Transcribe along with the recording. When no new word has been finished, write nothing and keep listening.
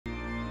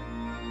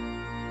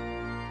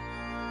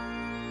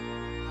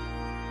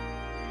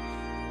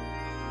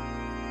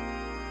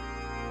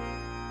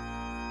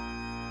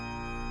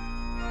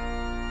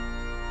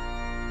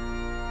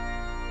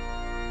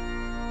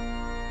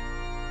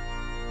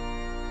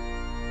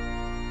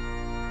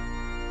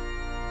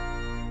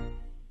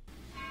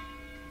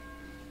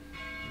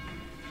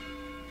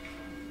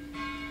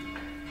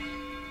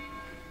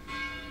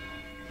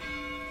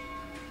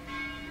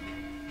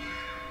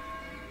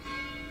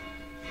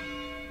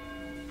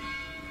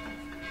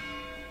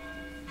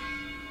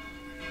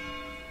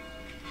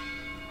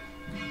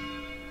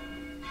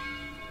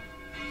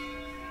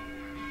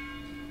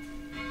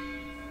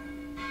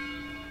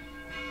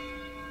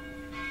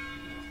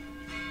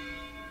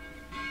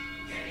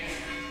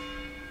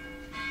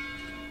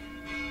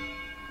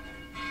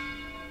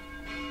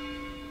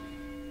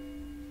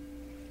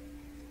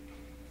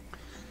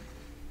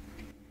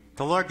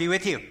The Lord be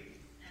with you. And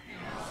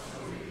also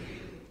with you.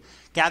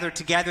 Gathered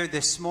together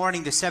this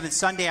morning, the seventh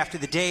Sunday after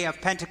the day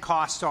of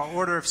Pentecost, our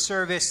order of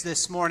service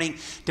this morning,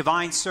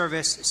 Divine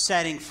Service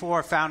Setting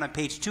 4, found on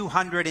page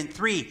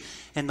 203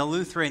 in the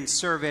Lutheran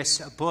Service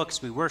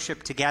Books. We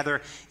worship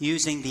together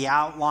using the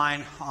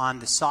outline on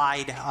the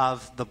side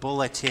of the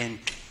bulletin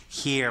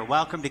here.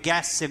 Welcome to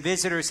guests and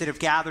visitors that have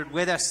gathered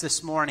with us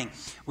this morning.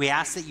 We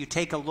ask that you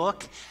take a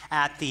look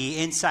at the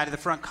inside of the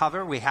front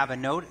cover. We have a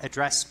note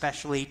addressed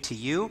specially to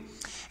you.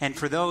 And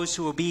for those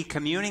who will be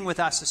communing with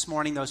us this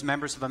morning, those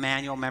members of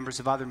Immanuel, members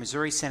of other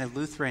Missouri Synod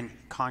Lutheran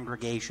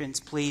congregations,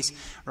 please,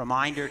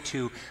 reminder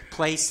to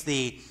place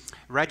the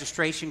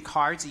registration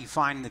cards that you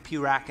find in the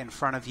pew rack in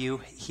front of you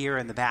here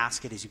in the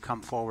basket as you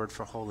come forward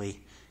for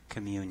Holy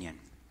Communion.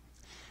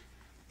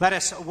 Let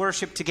us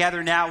worship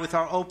together now with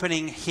our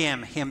opening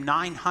hymn, hymn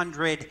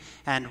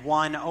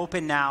 901,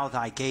 Open Now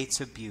Thy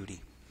Gates of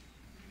Beauty.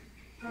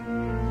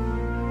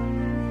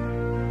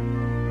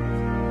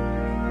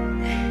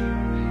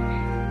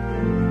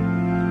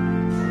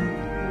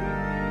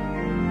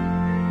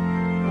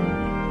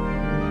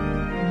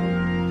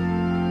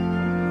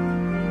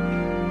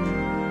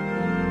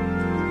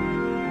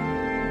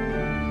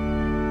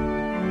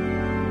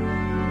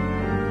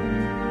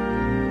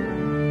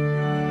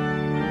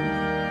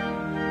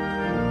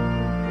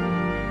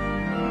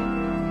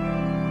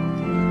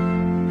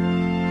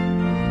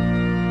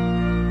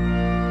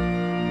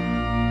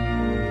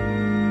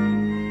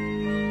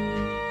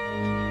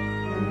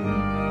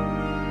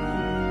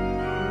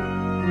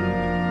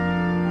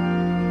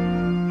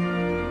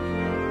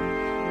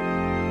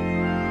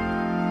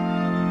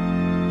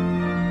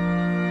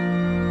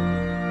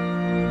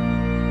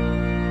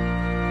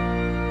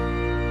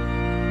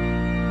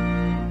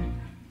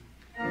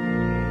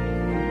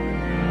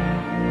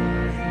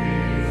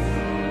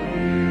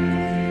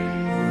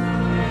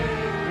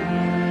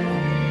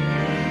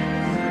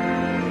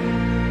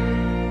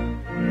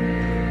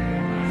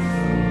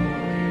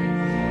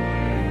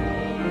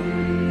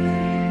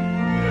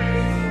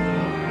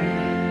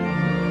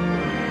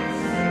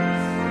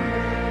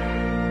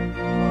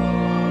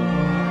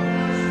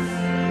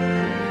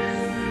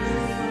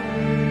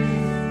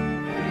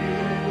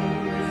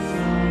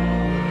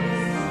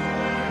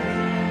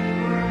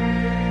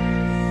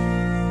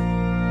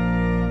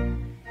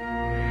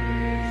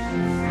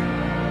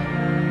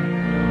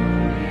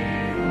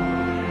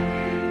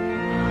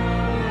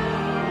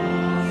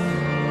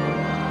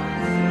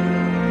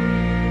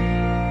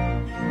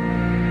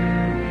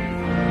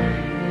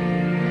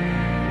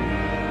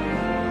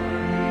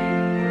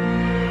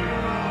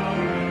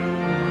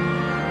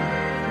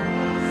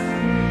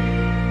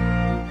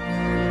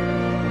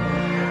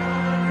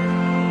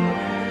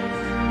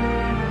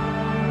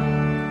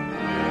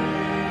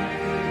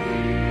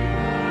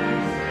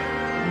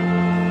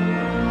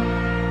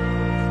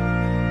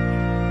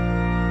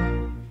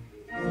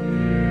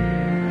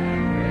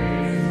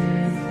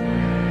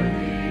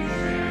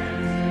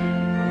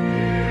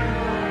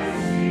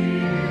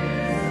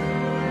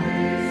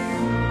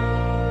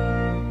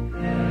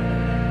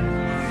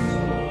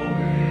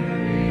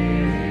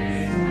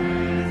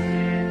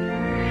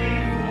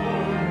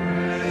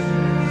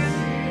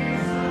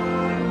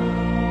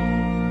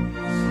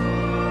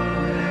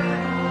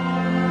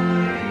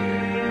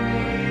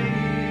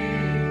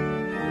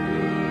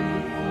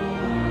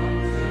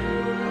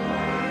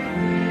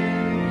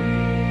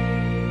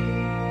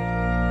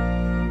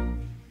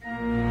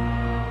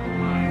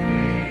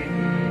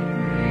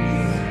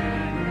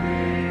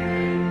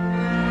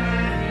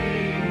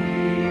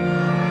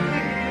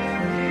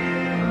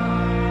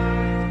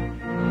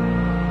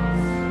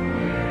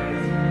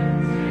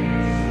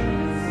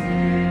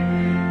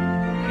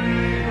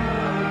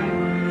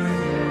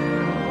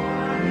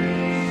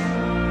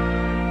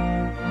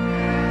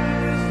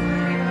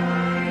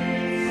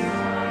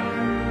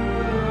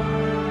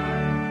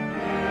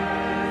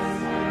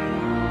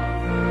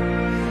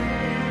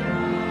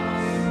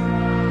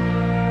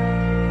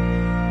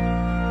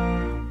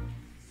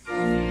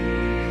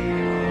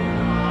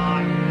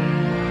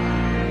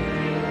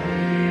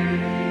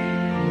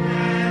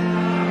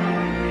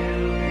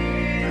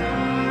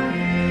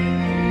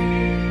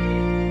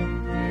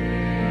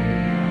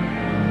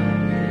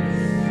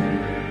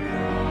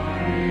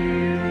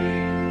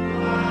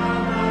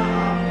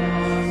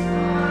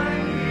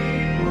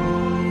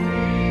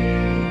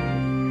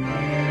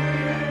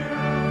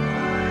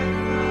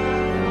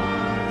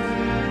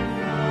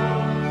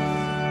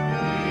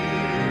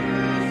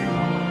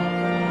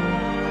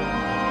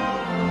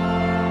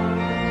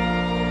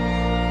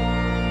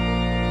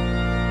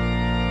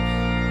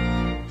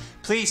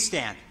 Please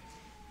stand.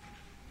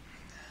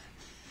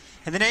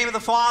 In the name of the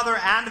Father,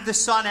 and of the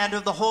Son, and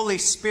of the Holy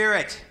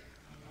Spirit.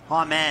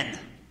 Amen.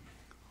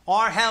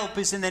 Our help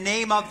is in the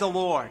name of the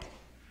Lord,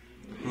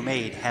 who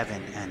made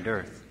heaven and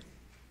earth.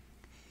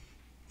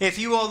 If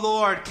you, O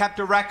Lord, kept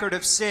a record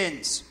of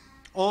sins,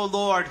 O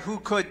Lord, who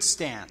could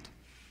stand?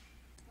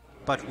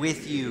 But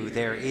with you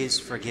there is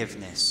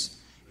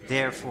forgiveness.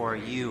 Therefore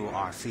you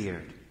are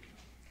feared.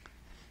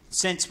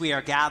 Since we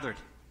are gathered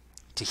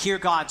to hear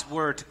God's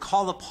word, to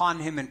call upon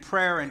him in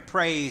prayer and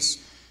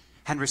praise,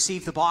 and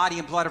receive the body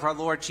and blood of our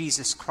Lord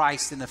Jesus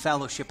Christ in the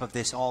fellowship of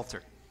this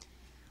altar.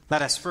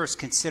 Let us first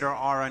consider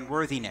our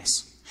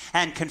unworthiness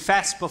and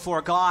confess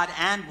before God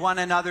and one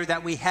another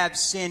that we have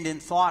sinned in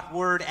thought,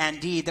 word,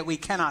 and deed, that we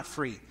cannot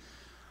free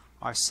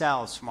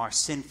ourselves from our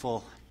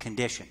sinful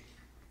condition.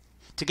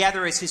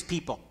 Together as his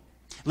people,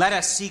 let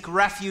us seek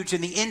refuge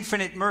in the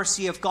infinite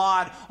mercy of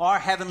God, our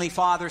Heavenly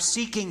Father,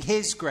 seeking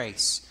his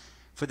grace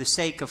for the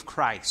sake of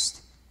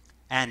Christ,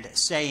 and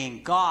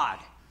saying, God,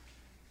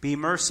 be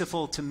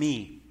merciful to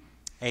me,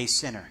 a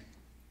sinner.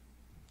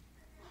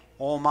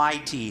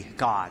 Almighty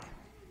God,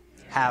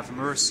 have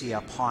mercy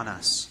upon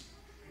us,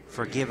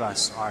 forgive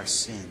us our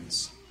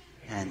sins,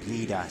 and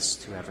lead us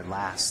to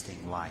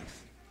everlasting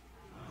life.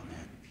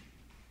 Amen.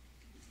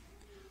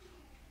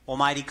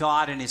 Almighty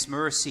God, in his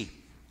mercy,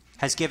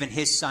 has given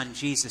his Son,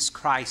 Jesus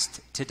Christ,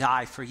 to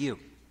die for you.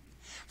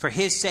 For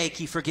his sake,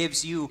 he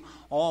forgives you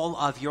all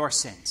of your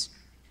sins.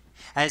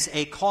 As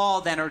a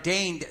called and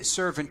ordained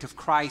servant of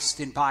Christ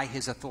and by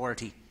his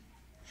authority,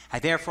 I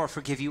therefore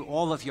forgive you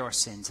all of your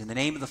sins in the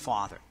name of the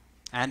Father,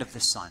 and of the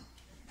Son,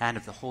 and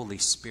of the Holy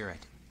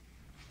Spirit.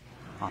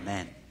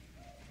 Amen.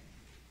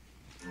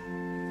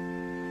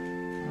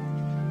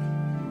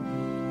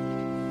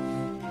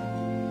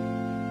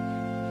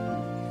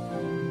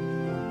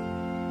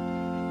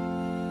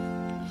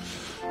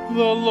 The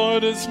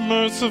Lord is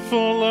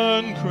merciful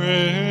and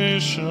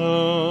gracious,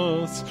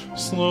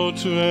 slow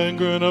to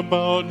anger and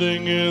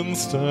abounding in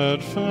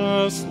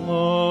steadfast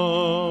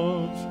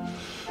love.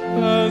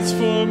 As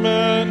for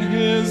man,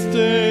 his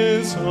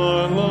days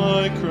are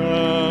like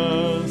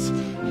grass.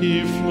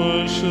 He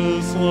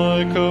flourishes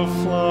like a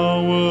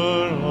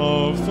flower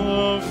of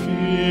the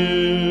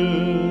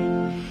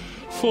field.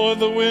 For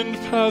the wind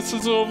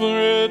passes over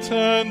it,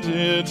 and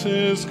it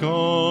is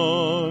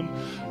gone,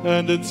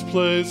 and its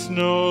place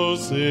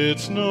knows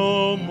it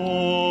no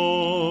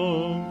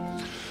more.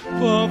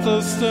 But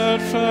the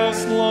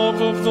steadfast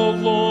love of the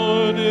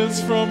Lord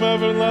is from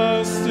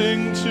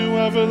everlasting to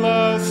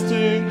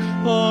everlasting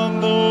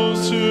on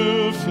those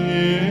who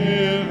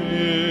fear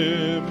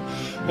him,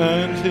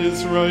 and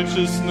his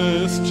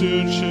righteousness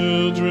to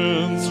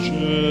children's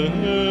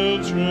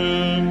children,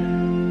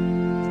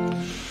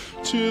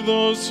 to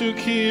those who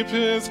keep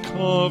his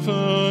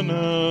covenant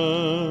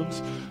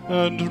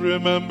and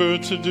remember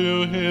to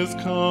do his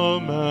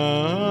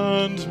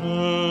commandments.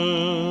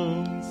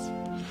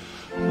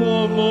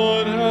 The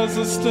Lord has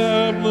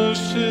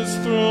established his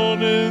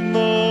throne in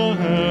the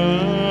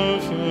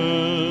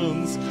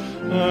heavens,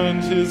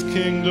 and his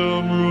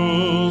kingdom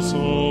rules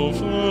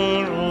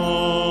over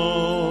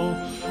all.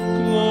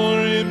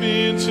 Glory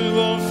be to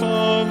the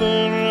Father,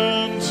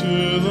 and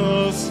to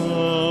the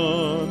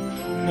Son,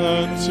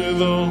 and to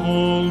the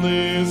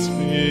Holy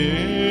Spirit,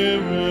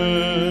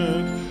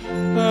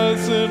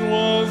 as it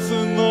was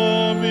in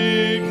the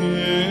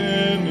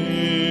beginning,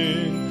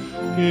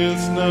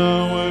 is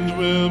now, and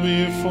will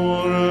be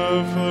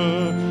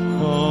forever.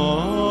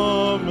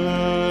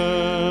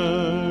 Amen.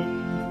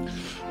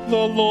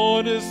 The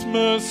Lord is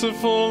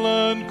merciful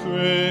and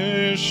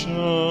gracious,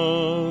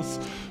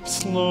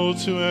 slow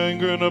to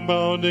anger and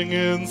abounding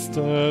in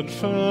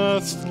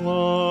steadfast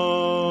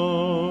love.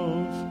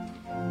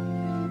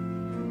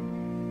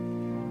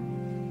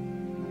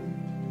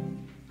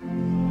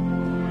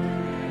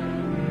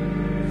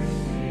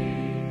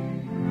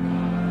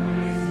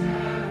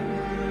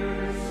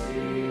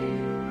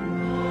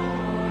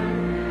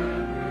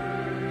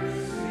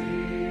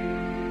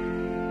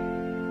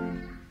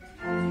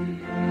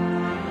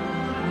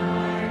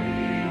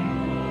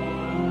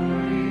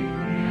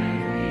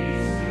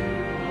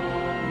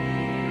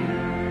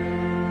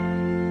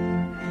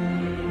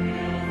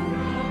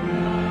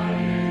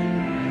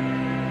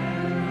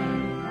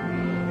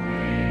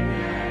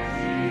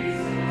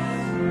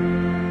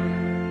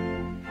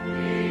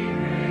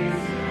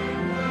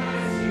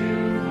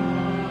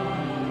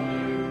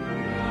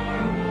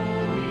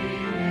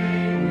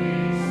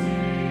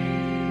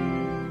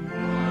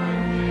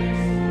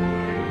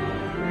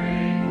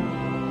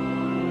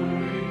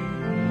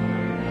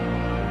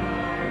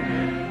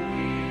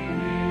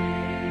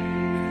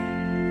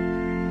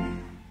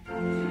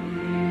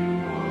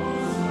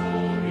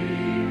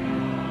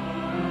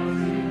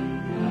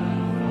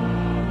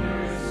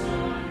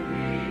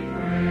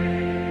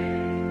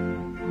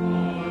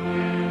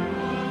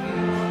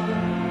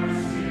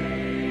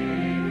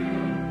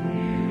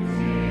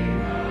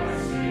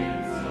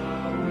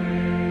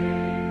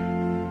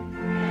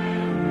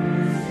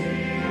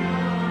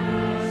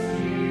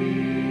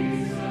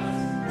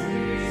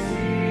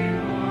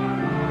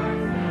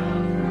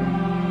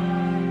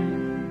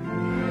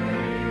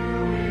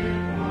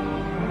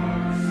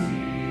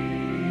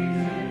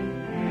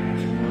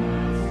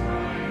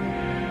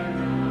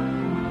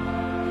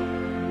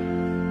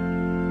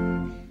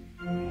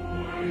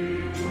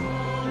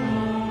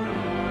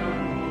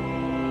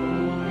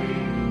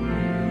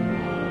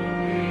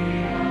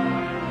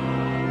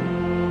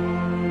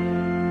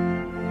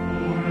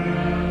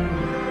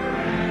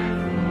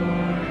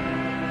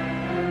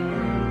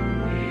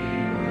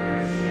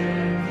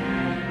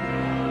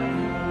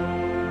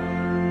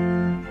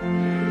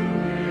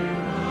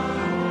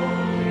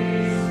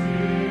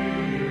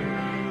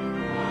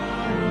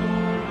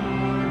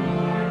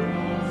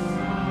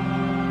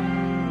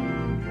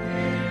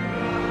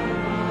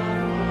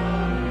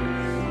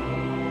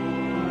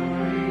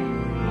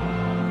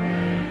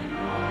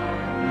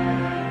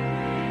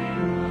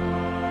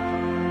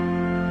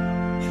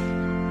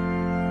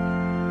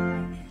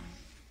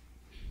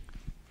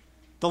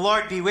 The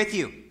Lord be with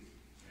you,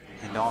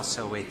 and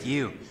also with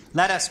you.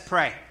 Let us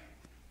pray.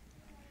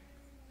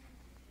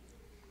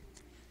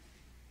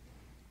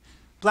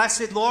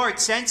 Blessed Lord,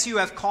 since you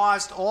have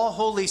caused all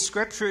holy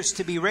scriptures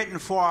to be written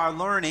for our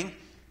learning,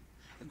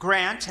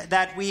 grant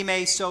that we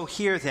may so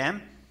hear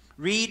them,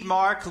 read,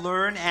 mark,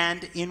 learn,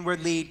 and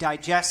inwardly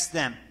digest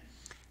them,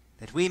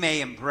 that we may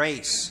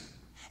embrace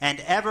and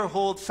ever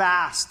hold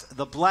fast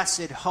the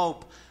blessed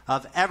hope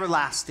of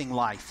everlasting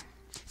life.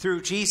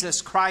 Through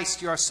Jesus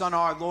Christ, your Son,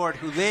 our Lord,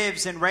 who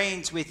lives and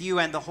reigns with you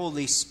and the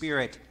Holy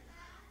Spirit,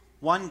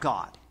 one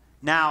God,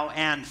 now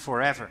and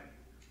forever.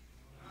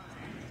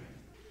 Amen.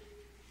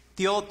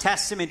 The Old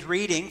Testament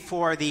reading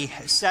for the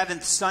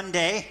seventh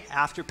Sunday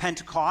after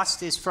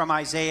Pentecost is from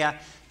Isaiah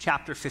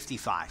chapter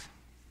 55.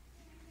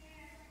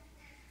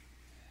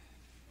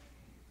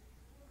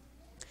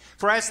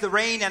 For as the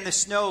rain and the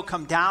snow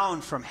come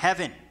down from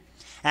heaven,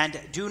 and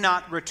do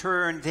not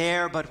return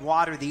there, but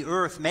water the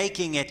earth,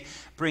 making it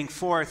bring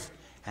forth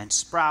and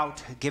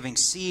sprout, giving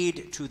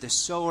seed to the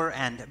sower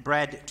and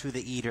bread to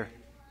the eater,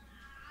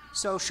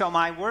 so shall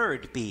my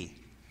word be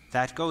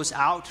that goes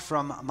out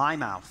from my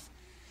mouth.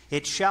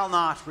 It shall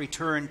not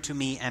return to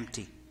me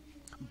empty,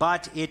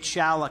 but it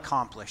shall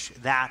accomplish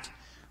that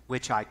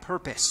which I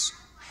purpose,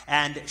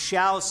 and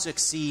shall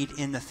succeed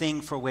in the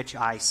thing for which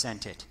I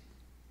sent it.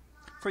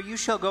 For you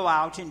shall go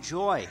out in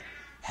joy,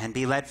 and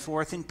be led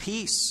forth in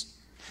peace.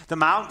 The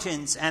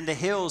mountains and the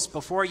hills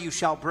before you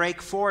shall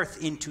break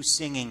forth into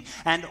singing,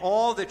 and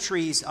all the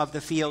trees of the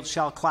field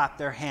shall clap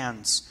their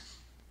hands.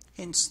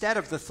 Instead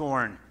of the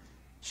thorn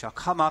shall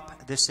come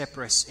up the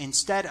cypress,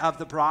 instead of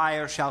the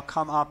briar shall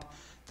come up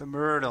the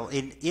myrtle.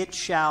 And it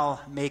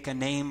shall make a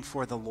name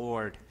for the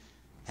Lord,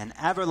 an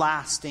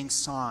everlasting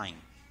sign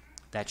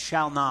that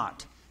shall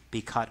not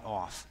be cut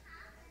off.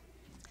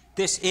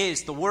 This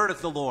is the word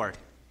of the Lord.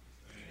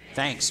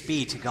 Thanks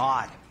be to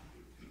God.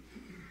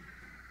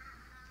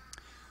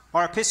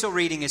 Our epistle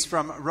reading is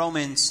from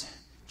Romans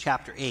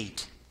chapter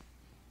 8.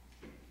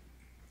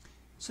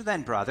 So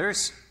then,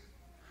 brothers,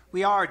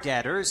 we are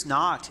debtors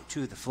not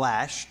to the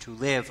flesh, to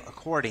live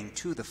according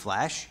to the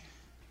flesh.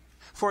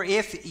 For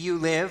if you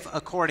live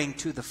according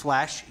to the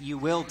flesh, you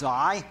will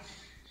die.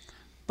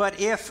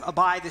 But if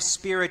by the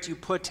Spirit you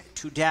put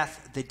to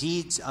death the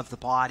deeds of the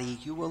body,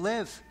 you will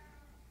live.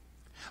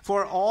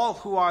 For all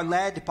who are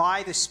led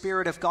by the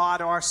Spirit of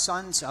God are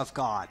sons of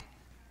God.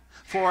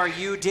 For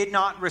you did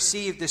not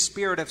receive the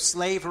spirit of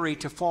slavery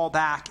to fall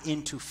back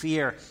into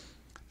fear,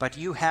 but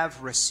you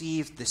have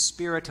received the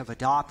spirit of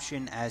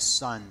adoption as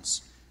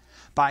sons,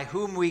 by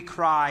whom we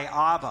cry,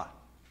 Abba,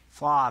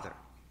 Father.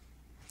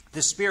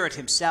 The Spirit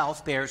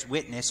himself bears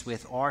witness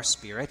with our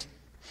spirit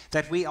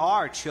that we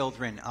are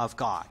children of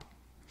God.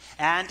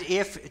 And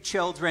if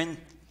children,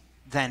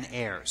 then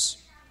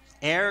heirs,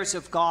 heirs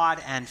of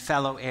God and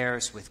fellow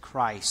heirs with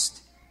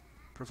Christ,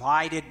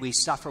 provided we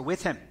suffer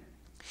with him,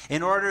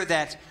 in order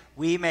that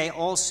we may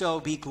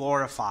also be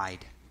glorified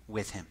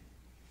with him.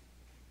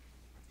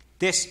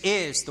 This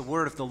is the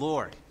word of the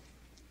Lord.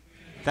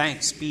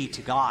 Thanks be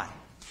to God.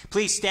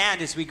 Please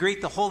stand as we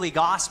greet the Holy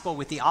Gospel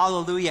with the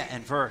Alleluia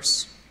and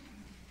verse.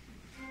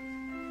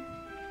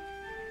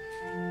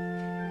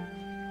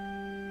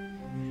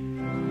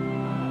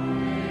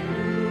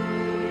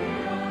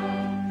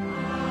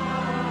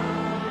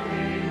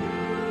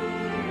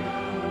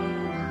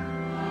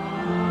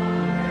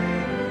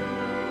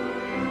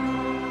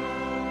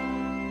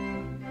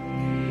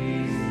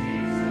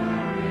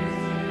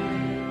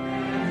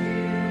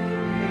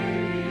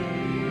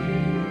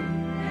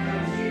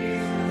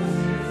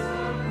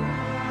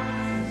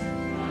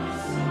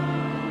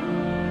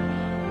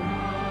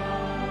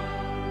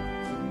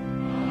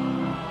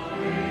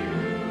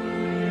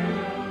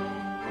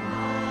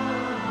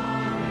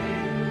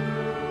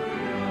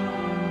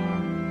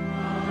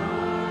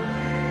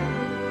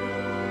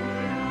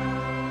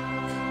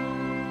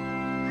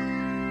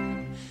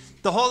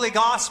 The Holy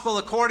Gospel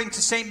according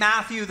to St.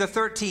 Matthew, the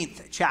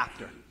 13th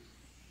chapter.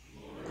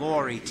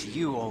 Glory to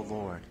you, O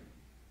Lord.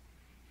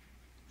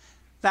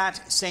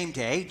 That same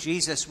day,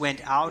 Jesus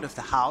went out of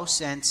the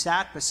house and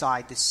sat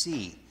beside the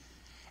sea,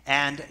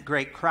 and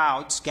great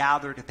crowds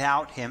gathered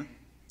about him,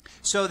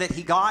 so that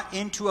he got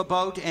into a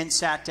boat and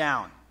sat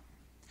down.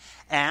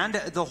 And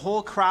the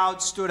whole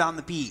crowd stood on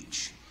the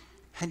beach.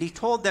 And he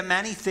told them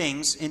many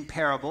things in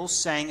parables,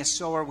 saying, a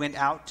sower went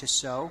out to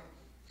sow,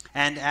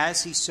 and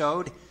as he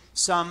sowed,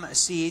 some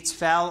seeds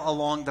fell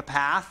along the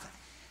path,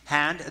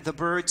 and the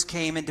birds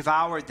came and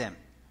devoured them.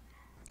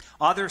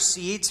 Other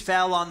seeds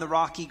fell on the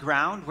rocky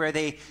ground, where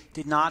they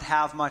did not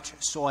have much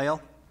soil,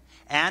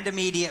 and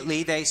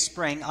immediately they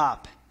sprang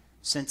up,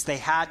 since they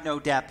had no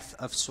depth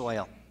of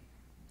soil.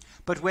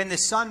 But when the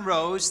sun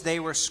rose, they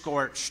were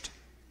scorched,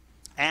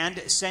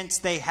 and since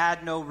they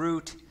had no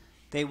root,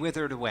 they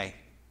withered away.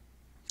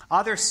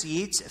 Other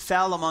seeds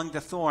fell among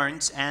the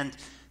thorns, and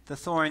the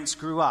thorns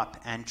grew up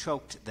and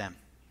choked them.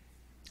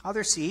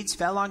 Other seeds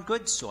fell on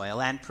good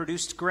soil and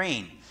produced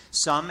grain,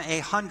 some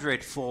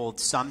 100-fold,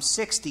 some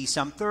 60,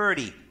 some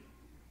 30.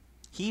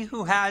 He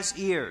who has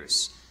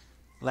ears,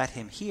 let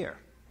him hear.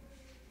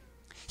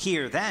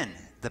 Hear then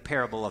the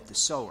parable of the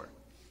sower.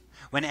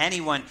 When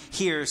anyone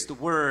hears the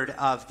word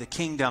of the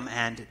kingdom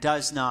and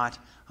does not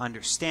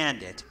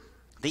understand it,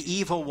 the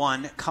evil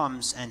one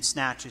comes and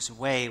snatches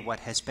away what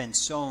has been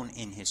sown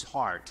in his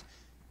heart.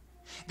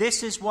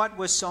 This is what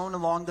was sown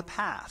along the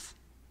path.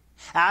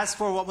 As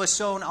for what was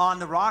sown on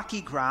the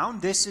rocky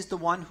ground, this is the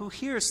one who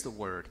hears the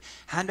word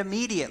and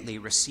immediately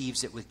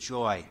receives it with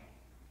joy.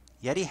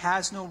 Yet he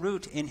has no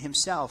root in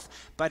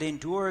himself, but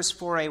endures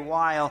for a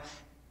while.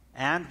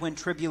 And when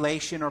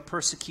tribulation or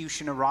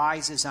persecution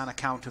arises on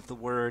account of the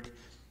word,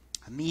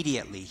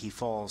 immediately he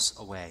falls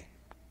away.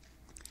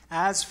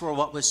 As for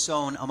what was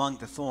sown among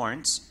the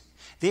thorns,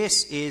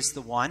 this is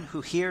the one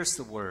who hears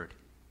the word,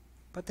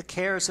 but the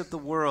cares of the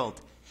world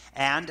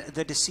and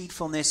the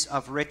deceitfulness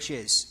of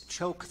riches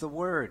choke the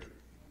word,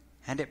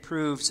 and it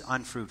proves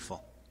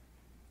unfruitful.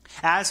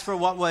 As for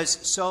what was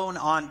sown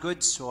on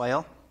good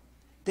soil,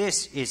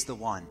 this is the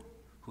one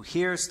who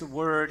hears the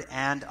word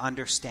and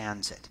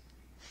understands it.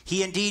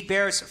 He indeed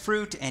bears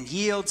fruit and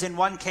yields in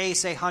one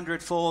case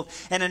 100-fold,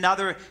 in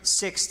another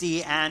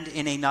 60, and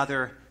in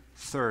another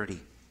 30.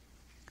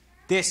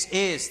 This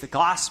is the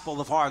gospel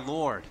of our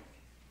Lord.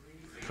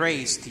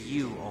 Praise to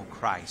you, O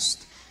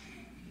Christ.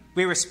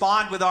 We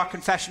respond with our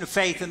confession of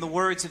faith in the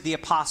words of the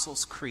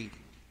Apostles' Creed.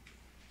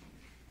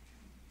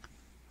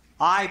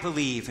 I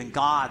believe in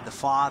God the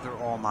Father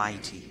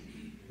Almighty,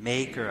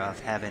 maker of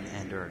heaven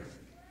and earth,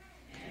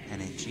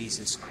 and in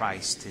Jesus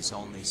Christ, his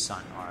only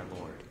Son, our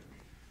Lord,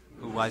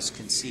 who was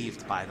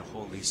conceived by the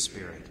Holy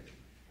Spirit,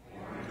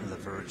 of the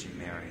Virgin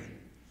Mary,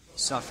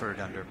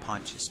 suffered under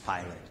Pontius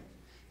Pilate,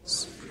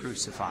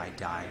 crucified,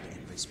 died,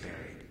 and was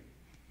buried.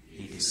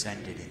 He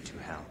descended into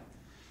hell.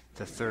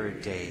 The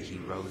third day he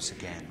rose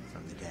again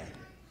from the dead.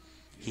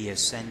 He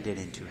ascended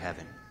into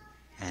heaven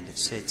and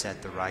sits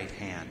at the right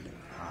hand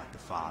of God the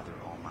Father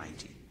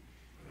Almighty.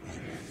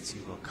 And thence he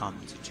will come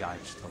to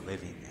judge the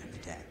living and the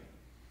dead.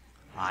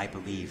 I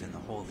believe in the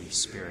Holy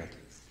Spirit,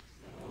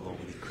 the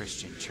holy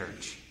Christian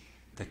Church,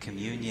 the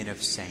communion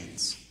of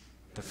saints,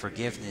 the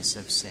forgiveness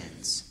of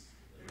sins,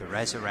 the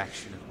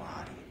resurrection of the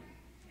body,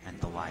 and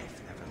the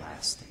life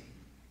everlasting.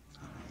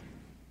 Amen.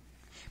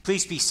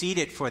 Please be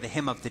seated for the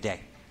hymn of the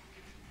day.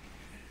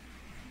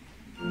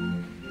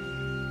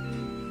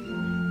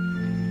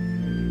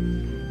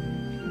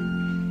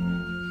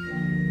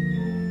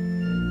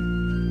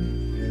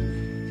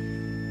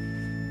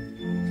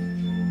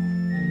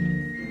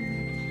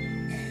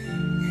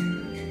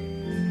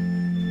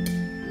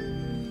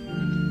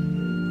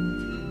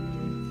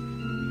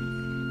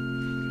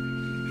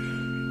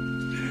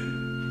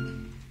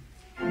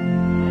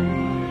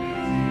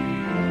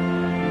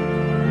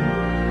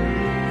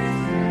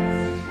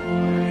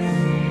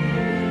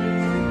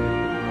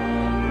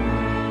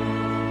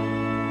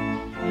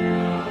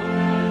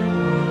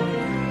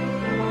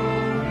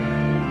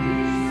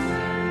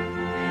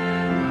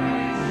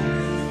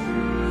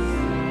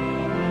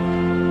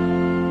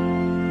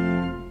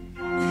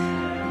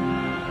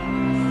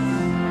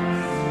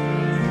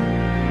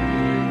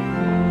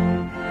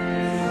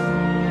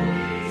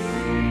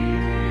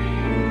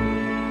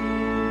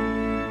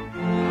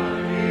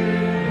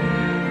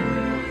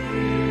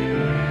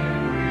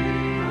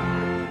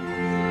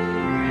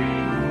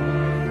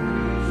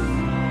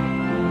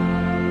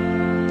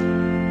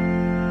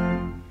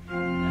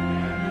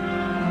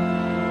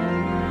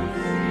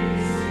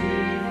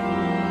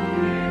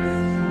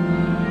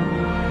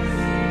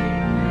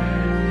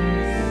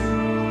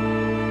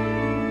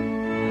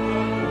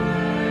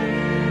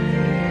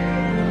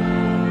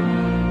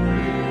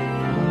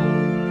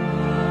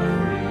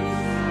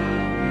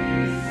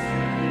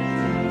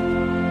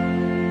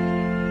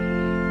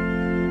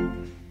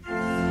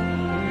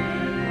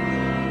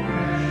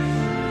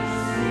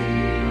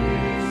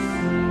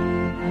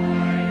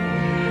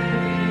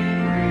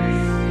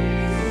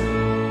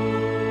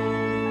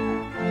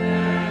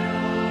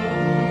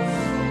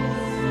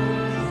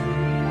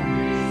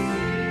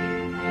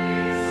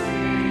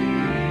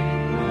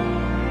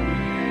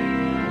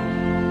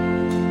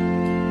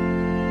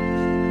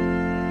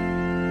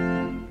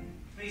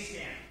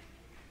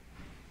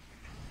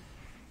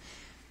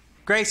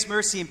 Grace,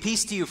 mercy, and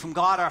peace to you from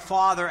God our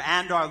Father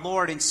and our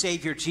Lord and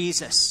Savior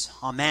Jesus.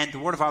 Amen. The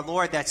word of our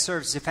Lord that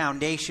serves as a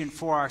foundation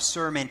for our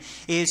sermon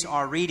is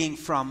our reading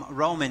from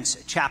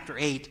Romans chapter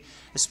 8,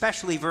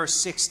 especially verse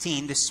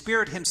 16. The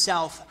Spirit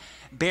himself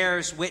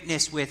bears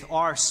witness with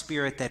our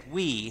spirit that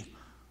we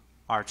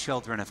are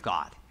children of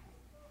God.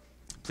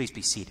 Please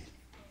be seated.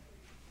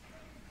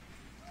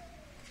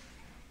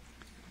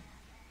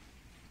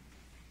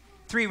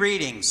 Three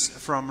readings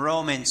from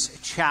Romans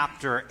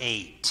chapter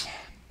 8.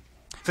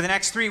 For the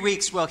next 3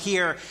 weeks, we'll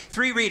hear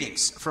 3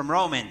 readings from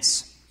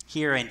Romans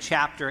here in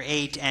chapter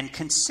 8 and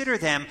consider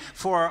them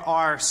for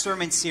our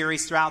sermon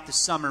series throughout the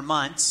summer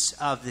months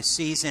of the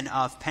season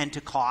of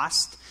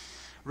Pentecost.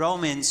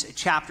 Romans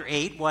chapter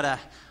 8, what a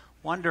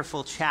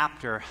wonderful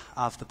chapter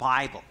of the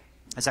Bible.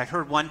 As I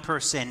heard one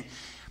person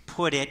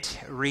put it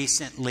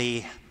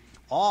recently,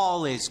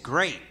 all is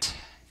great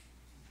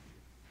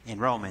in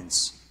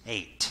Romans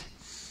 8.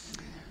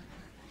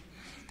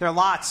 There are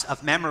lots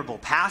of memorable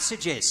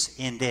passages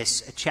in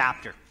this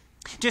chapter.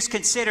 Just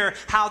consider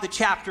how the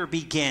chapter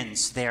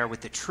begins there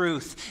with the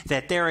truth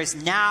that there is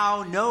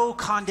now no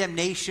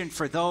condemnation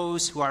for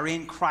those who are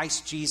in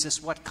Christ Jesus.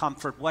 What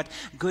comfort, what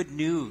good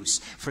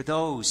news for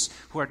those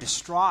who are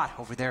distraught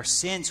over their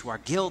sins, who are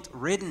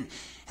guilt-ridden. And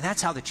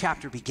that's how the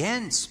chapter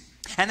begins.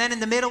 And then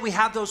in the middle we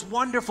have those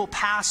wonderful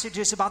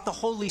passages about the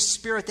Holy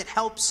Spirit that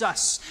helps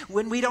us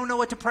when we don't know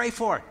what to pray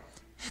for.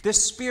 The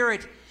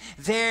Spirit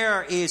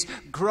there is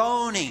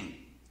groaning.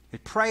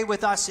 Pray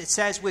with us, it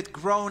says, with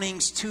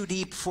groanings too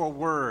deep for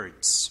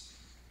words.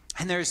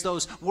 And there's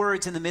those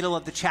words in the middle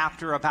of the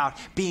chapter about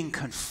being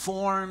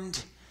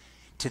conformed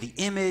to the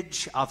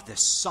image of the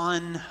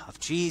Son of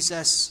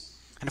Jesus.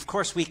 And of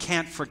course, we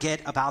can't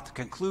forget about the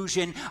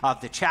conclusion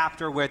of the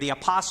chapter where the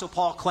Apostle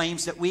Paul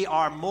claims that we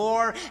are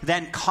more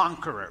than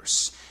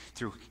conquerors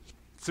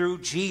through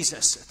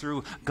Jesus,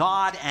 through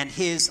God and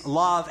his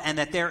love, and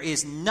that there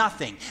is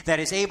nothing that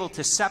is able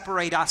to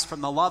separate us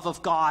from the love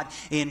of God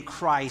in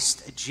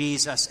Christ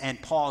Jesus.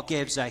 And Paul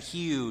gives a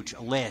huge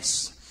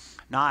list.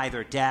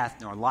 Neither death,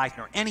 nor life,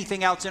 nor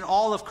anything else in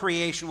all of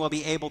creation will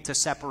be able to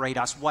separate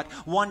us. What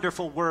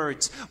wonderful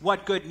words,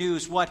 what good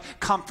news, what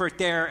comfort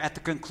there at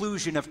the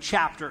conclusion of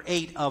chapter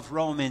 8 of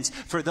Romans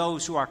for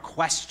those who are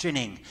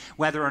questioning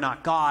whether or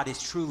not God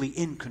is truly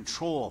in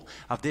control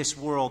of this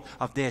world,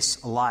 of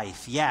this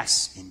life.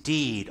 Yes,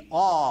 indeed,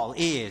 all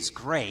is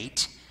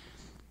great.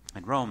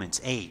 And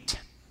Romans 8,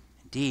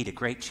 indeed a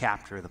great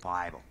chapter of the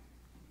Bible.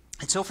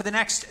 And so for the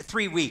next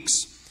 3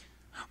 weeks,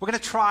 we're going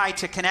to try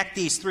to connect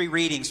these 3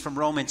 readings from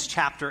Romans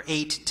chapter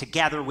 8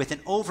 together with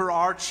an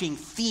overarching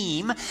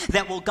theme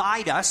that will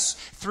guide us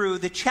through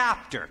the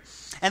chapter.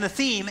 And the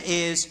theme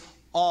is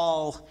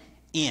all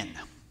in.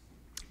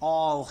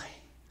 All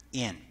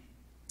in.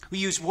 We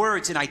use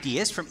words and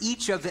ideas from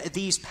each of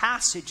these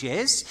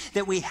passages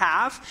that we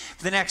have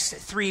for the next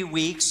 3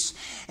 weeks.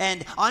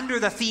 And under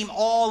the theme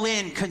all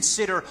in,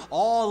 consider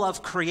all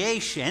of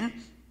creation,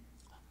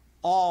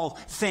 all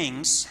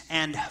things,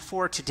 and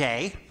for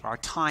today, for our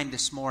time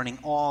this morning,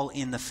 all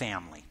in the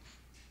family.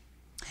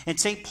 And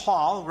St.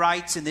 Paul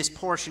writes in this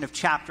portion of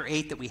chapter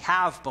 8 that we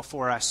have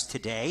before us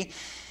today,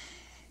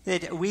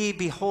 that we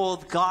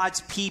behold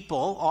God's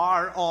people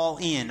are all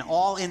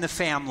in the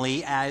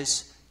family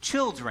as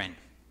children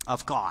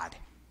of God.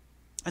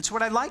 And so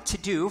what I'd like to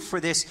do for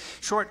this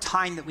short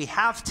time that we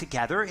have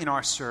together in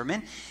our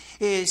sermon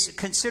is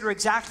consider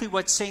exactly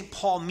what St.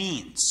 Paul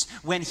means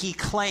when he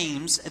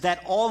claims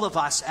that all of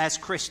us as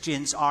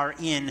Christians are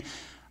in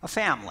a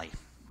family,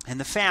 in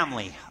the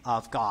family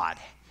of God,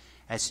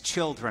 as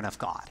children of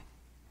God.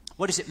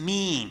 What does it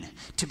mean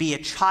to be a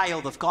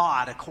child of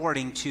God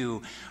according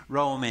to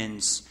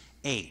Romans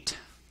 8?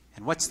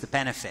 And what's the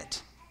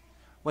benefit?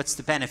 What's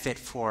the benefit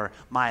for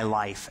my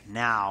life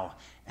now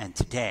and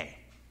today?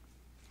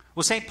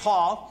 Well, St.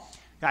 Paul,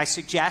 I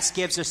suggest,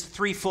 gives us a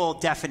threefold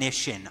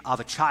definition of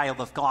a child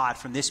of God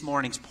from this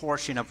morning's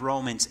portion of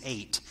Romans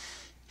 8.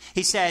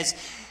 He says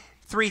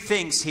 3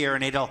 things here,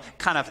 and it'll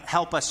kind of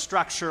help us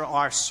structure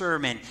our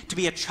sermon. To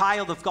be a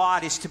child of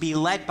God is to be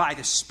led by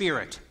the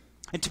Spirit.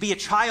 And to be a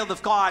child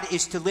of God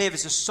is to live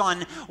as a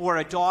son or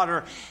a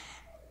daughter.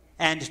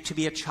 And to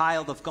be a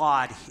child of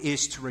God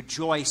is to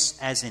rejoice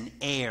as an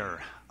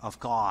heir of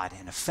God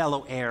and a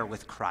fellow heir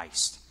with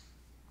Christ.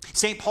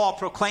 St. Paul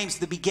proclaims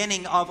the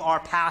beginning of our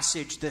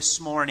passage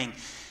this morning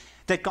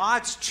that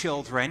God's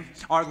children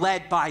are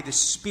led by the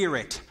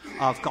Spirit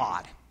of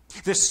God.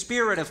 The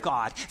Spirit of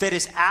God that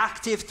is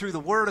active through the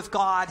Word of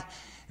God.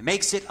 It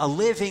makes it a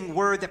living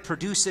Word that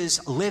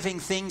produces living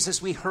things,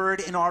 as we heard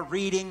in our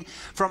reading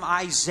from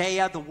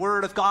Isaiah. The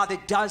Word of God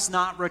that does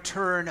not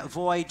return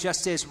void,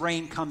 just as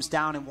rain comes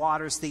down and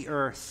waters the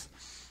earth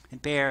and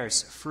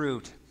bears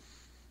fruit.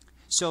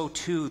 So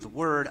too the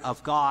Word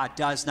of God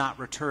does not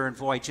return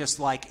void, just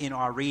like in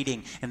our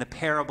reading in the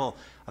parable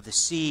of the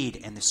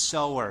seed and the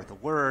sower. The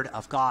Word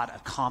of God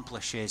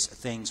accomplishes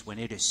things when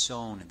it is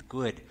sown in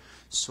good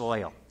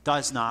soil.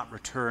 Does not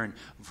return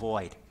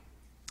void.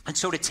 And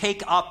so to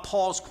take up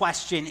Paul's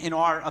question in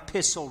our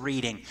epistle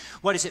reading,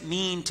 what does it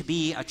mean to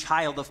be a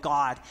child of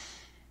God?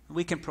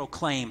 We can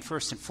proclaim,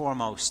 first and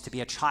foremost, to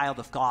be a child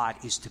of God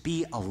is to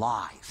be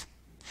alive.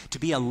 To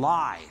be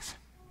alive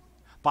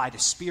by the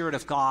Spirit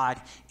of God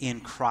in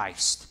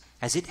Christ,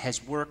 as it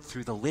has worked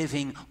through the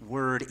living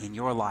Word in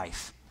your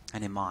life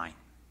and in mine.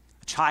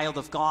 A child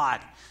of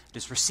God that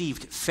has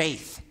received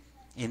faith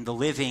in the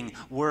living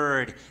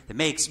Word that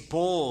makes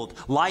bold,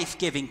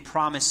 life-giving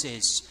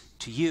promises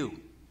to you.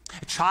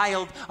 A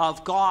child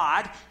of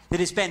God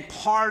that has been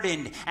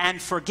pardoned and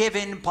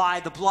forgiven by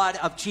the blood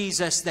of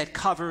Jesus that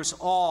covers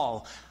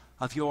all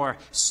of your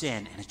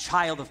sin. And a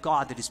child of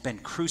God that has been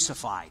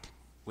crucified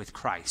with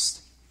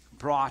Christ,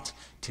 brought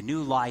to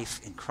new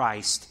life in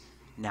Christ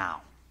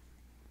now.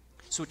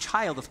 So a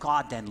child of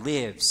God then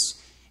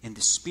lives in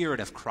the Spirit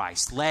of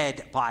Christ,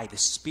 led by the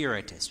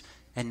Spirit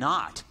and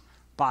not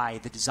by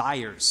the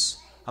desires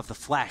of the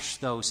flesh,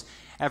 those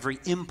every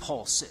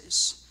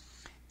impulses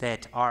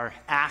that are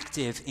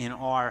active in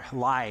our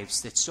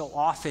lives that so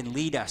often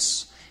lead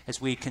us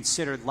as we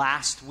considered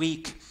last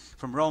week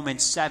from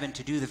Romans 7,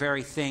 to do the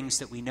very things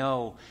that we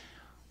know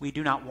we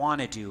do not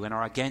want to do and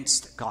are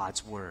against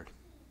God's word.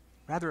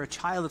 Rather, a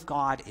child of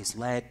God is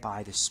led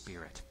by the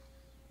Spirit.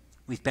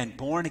 We've been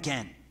born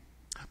again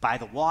by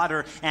the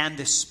water and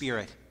the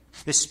Spirit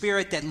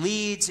that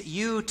leads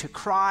you to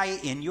cry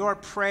in your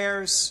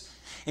prayers,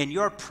 in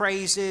your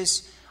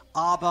praises,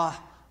 Abba,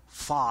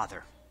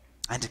 Father,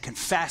 and to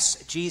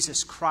confess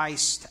Jesus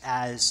Christ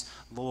as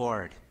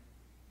Lord.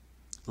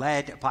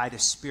 Led by the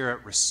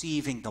Spirit,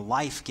 receiving the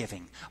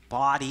life-giving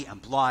body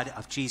and blood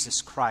of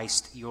Jesus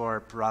Christ, your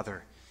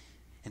brother.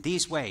 In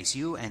these ways,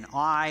 you and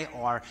I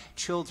are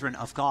children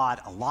of God,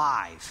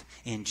 alive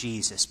in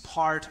Jesus,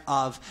 part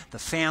of the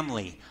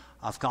family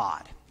of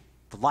God.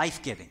 The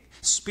life-giving,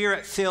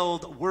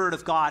 Spirit-filled Word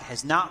of God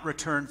has not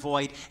returned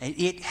void, and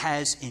it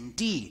has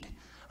indeed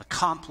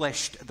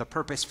accomplished the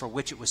purpose for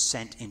which it was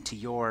sent into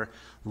your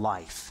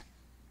life.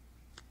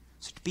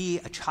 So to be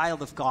a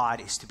child of God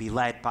is to be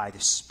led by the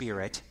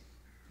Spirit.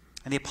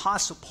 And the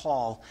Apostle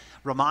Paul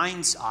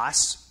reminds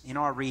us in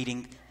our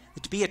reading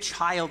that to be a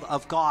child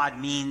of God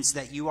means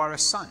that you are a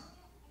son,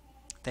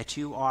 that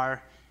you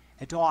are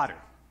a daughter.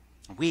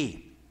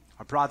 We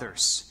are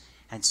brothers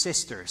and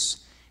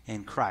sisters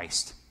in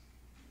Christ.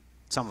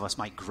 Some of us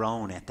might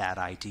groan at that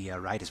idea,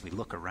 right, as we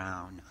look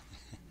around.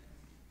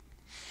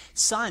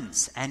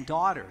 Sons and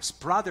daughters,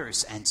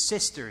 brothers and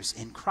sisters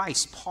in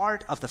Christ,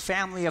 part of the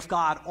family of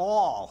God,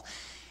 all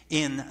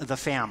in the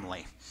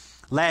family,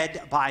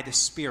 led by the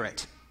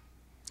Spirit.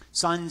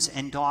 Sons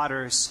and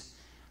daughters,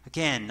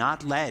 again,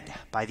 not led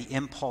by the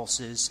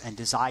impulses and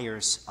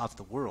desires of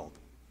the world.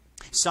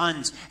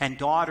 Sons and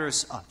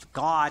daughters of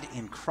God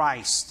in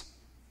Christ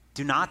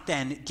do not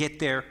then get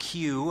their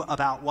cue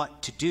about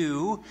what to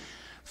do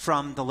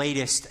from the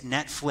latest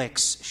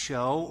Netflix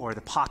show or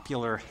the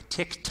popular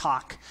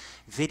TikTok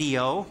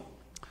video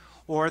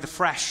or the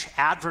fresh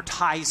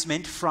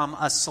advertisement from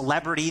a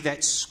celebrity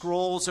that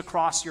scrolls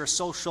across your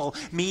social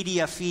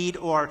media feed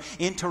or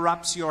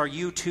interrupts your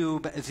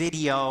YouTube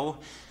video.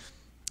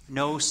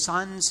 No,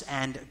 sons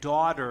and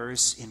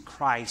daughters in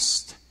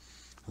Christ,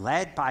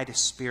 led by the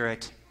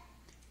Spirit,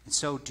 and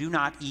so do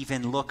not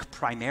even look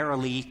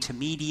primarily to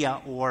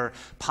media or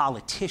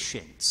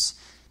politicians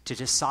to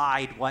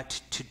decide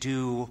what to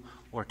do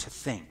or to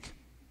think.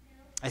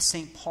 As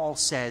St. Paul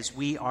says,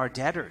 we are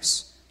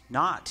debtors,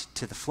 not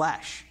to the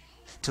flesh,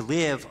 to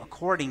live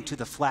according to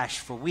the flesh,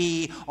 for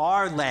we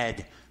are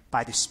led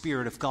by the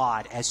Spirit of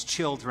God as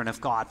children of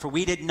God. For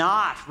we did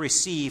not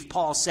receive,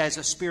 Paul says,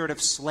 a spirit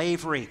of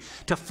slavery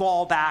to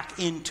fall back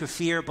into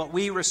fear, but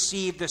we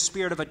received the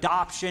spirit of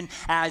adoption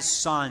as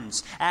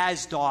sons,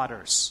 as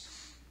daughters.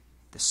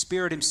 The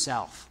Spirit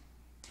himself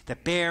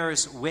that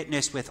bears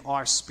witness with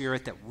our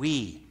spirit that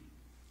we,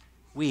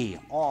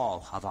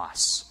 all of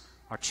us,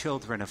 are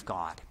children of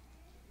God.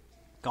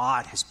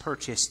 God has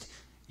purchased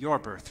your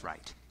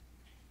birthright.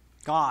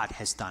 God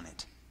has done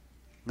it.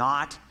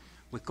 Not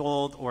with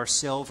gold or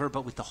silver,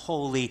 but with the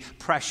holy,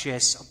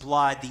 precious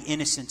blood, the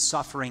innocent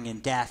suffering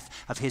and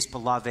death of his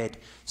beloved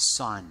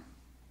Son.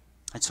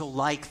 And so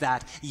like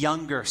that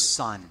younger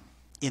son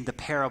in the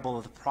parable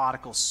of the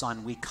prodigal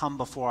son, we come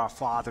before our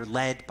Father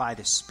led by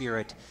the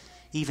Spirit,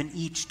 even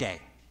each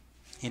day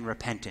in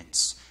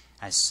repentance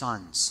as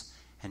sons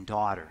and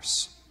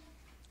daughters.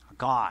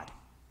 God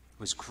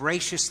who has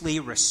graciously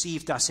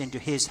received us into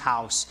his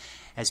house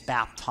as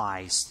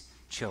baptized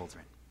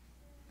children.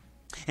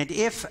 And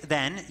if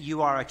then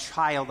you are a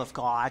child of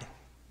God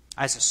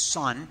as a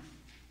son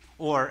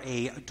or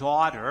a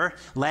daughter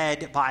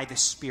led by the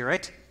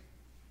Spirit,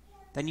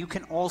 then you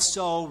can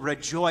also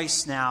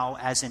rejoice now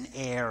as an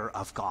heir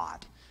of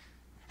God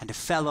and a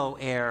fellow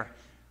heir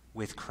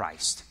with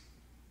Christ.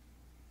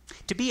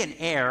 To be an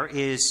heir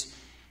is,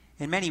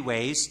 in many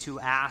ways, to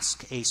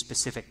ask a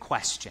specific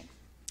question.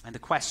 And the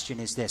question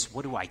is this: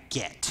 what do I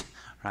get,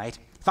 right?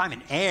 If I'm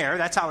an heir,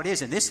 that's how it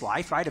is in this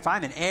life, right? If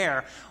I'm an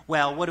heir,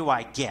 well, what do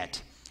I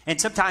get?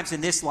 And sometimes in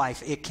this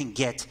life, it can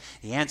get,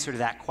 the answer to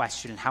that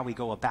question and how we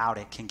go about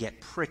it can get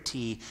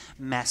pretty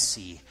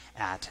messy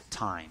at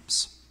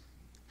times.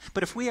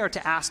 But if we are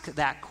to ask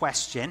that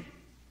question,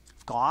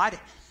 God,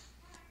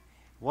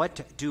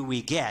 what do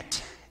we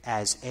get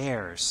as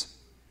heirs?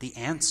 The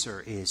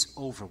answer is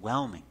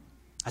overwhelming.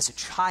 As a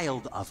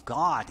child of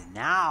God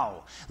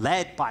now,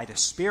 led by the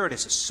Spirit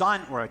as a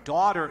son or a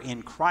daughter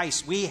in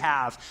Christ, we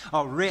have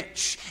a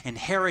rich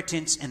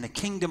inheritance in the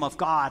kingdom of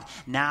God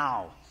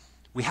now.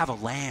 We have a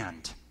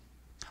land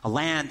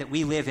that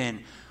we live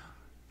in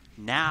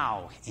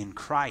now in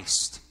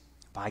Christ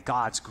by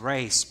God's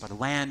grace, but a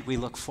land we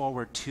look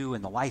forward to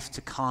in the life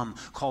to come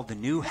called the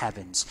new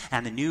heavens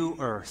and the new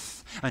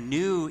earth, a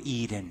new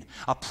Eden,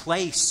 a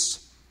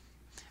place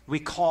we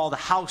call the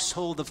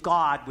household of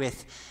God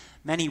with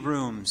many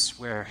rooms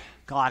where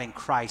God in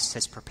Christ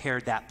has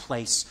prepared that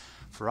place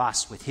for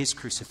us with his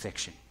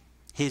crucifixion,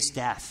 his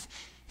death,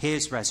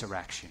 his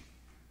resurrection.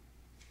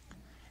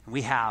 And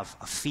we have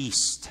a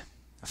feast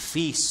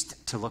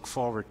to look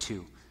forward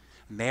to,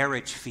 a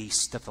marriage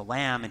feast of the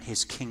Lamb and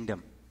his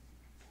kingdom,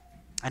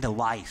 and a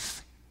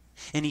life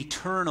an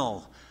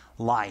eternal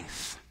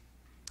life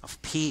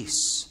of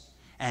peace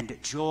and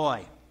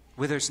joy,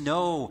 where there's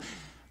no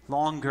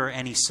longer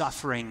any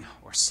suffering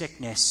or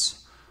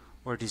sickness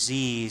or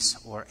disease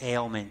or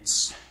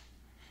ailments,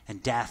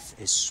 and death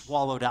is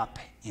swallowed up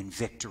in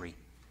victory.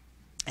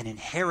 An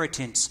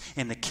inheritance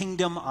in the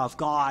kingdom of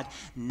God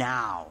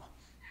now,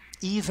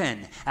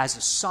 even as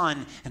a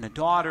son and a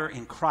daughter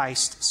in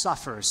Christ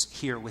suffers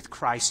here with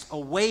Christ,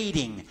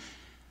 awaiting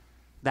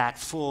that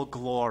full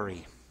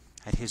glory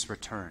at his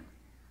return.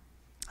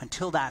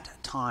 Until that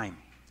time,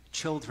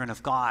 children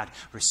of God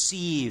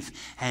receive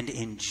and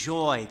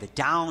enjoy the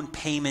down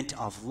payment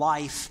of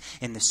life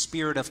in the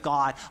Spirit of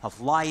God,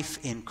 of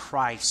life in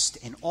Christ,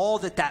 and all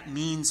that that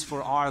means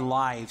for our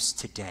lives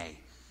today.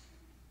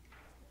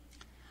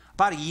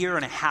 About a year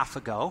and a half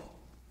ago,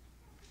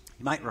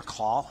 you might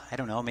recall, I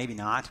don't know, maybe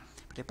not,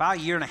 but about a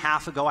year and a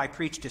half ago, I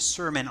preached a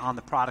sermon on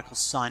the prodigal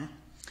son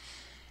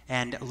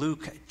and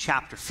Luke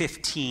chapter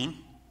 15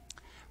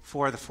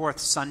 for the fourth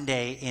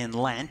Sunday in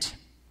Lent.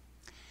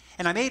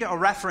 And I made a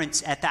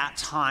reference at that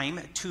time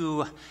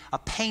to a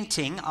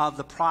painting of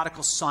the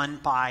prodigal son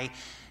by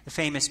the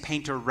famous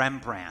painter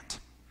Rembrandt.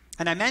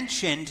 And I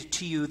mentioned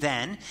to you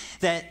then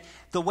that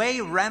the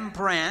way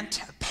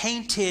Rembrandt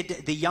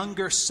painted the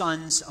younger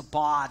son's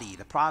body,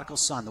 the prodigal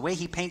son, the way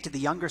he painted the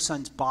younger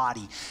son's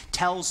body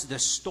tells the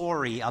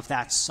story of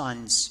that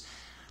son's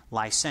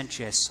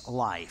licentious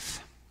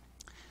life.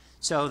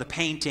 So the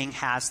painting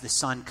has the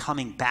son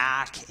coming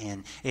back,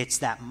 and it's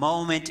that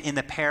moment in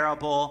the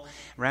parable.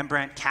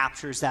 Rembrandt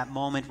captures that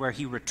moment where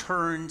he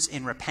returns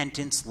in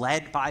repentance,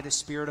 led by the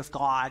Spirit of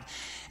God,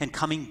 and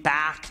coming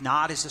back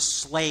not as a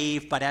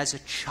slave, but as a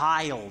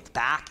child,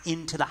 back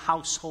into the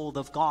household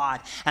of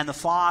God. And the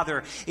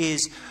father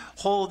is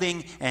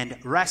holding and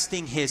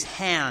resting his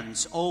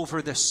hands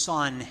over the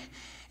son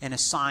in a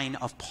sign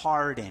of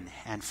pardon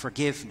and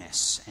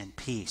forgiveness and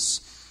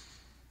peace.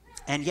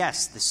 And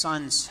yes, the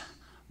son's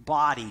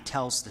body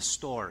tells the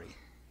story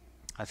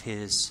of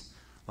his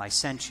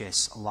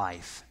licentious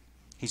life.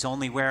 He's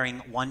only wearing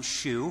one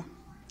shoe.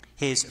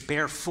 His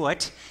bare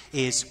foot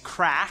is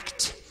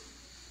cracked.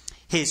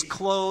 His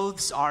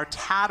clothes are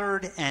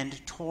tattered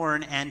and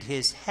torn, and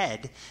his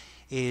head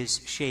is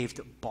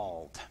shaved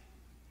bald.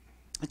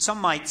 And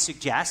some might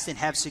suggest, and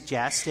have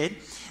suggested,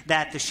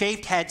 that the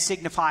shaved head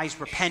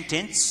signifies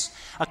repentance,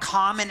 a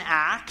common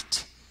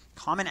act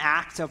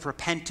of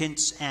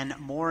repentance and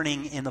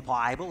mourning in the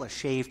Bible, a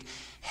shaved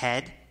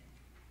head.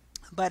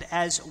 But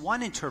as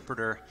one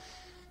interpreter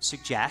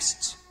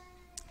suggests,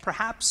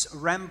 perhaps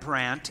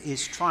Rembrandt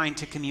is trying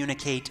to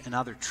communicate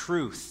another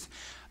truth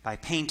by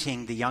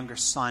painting the younger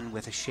son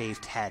with a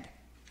shaved head.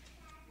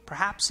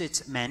 Perhaps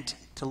it's meant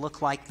to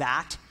look like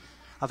that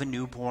of a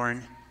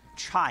newborn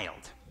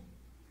child,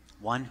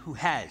 one who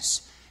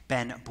has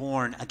been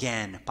born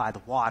again by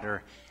the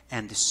water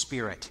and the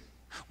Spirit,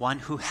 one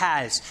who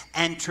has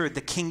entered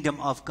the kingdom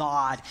of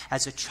God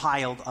as a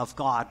child of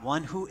God,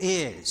 one who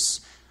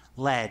is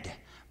led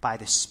by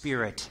the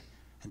Spirit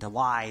and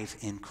alive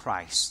in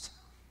Christ,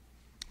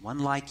 one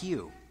like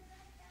you,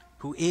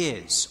 who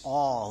is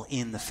all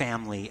in the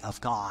family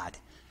of God,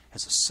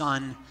 as a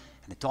son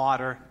and a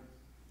daughter,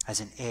 as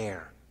an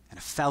heir and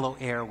a fellow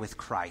heir with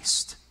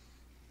Christ,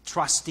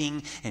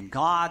 trusting in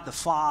God the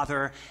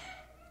Father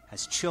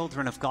as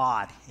children of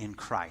God in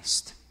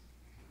Christ.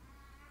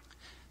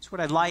 So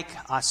what I'd like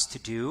us to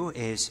do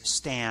is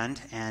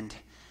stand, and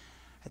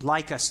I'd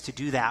like us to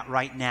do that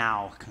right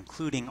now,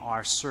 concluding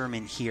our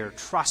sermon here,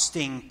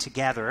 trusting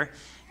together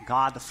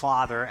God the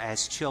Father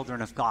as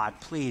children of God.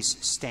 Please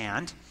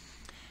stand.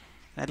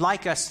 And I'd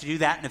like us to do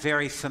that in a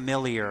very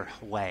familiar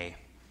way.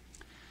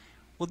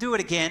 We'll do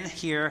it again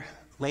here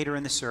later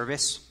in the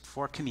service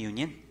for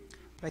communion,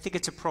 but I think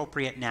it's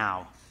appropriate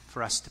now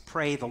for us to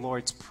pray the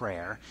Lord's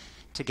Prayer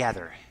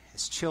together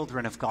as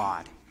children of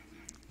God,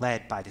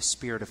 led by the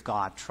Spirit of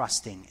God,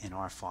 trusting in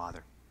our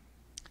Father.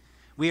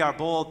 We are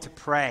bold to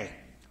pray,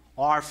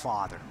 Our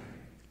Father,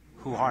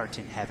 who art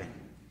in heaven,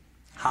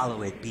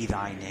 hallowed be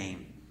thy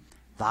name.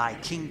 Thy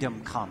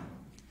kingdom come,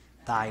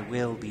 thy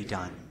will be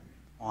done,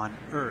 on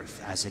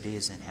earth as it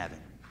is in heaven.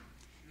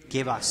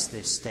 Give us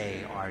this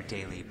day our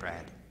daily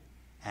bread,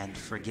 and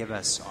forgive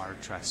us our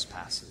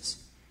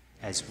trespasses,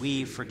 as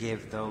we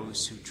forgive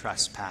those who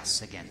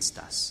trespass against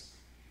us.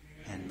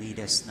 And lead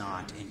us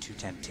not into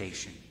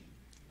temptation,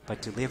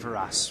 but deliver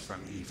us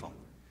from evil.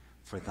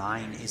 For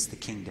thine is the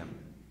kingdom,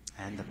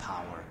 and the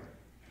power,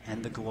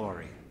 and the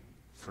glory,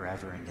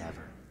 forever and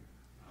ever.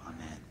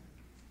 Amen.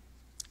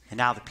 And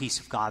now the peace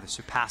of God that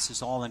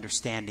surpasses all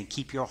understanding,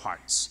 keep your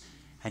hearts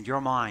and your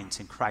minds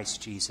in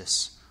Christ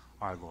Jesus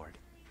our Lord.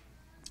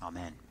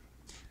 Amen.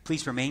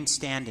 Please remain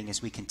standing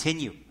as we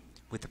continue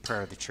with the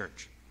prayer of the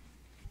church.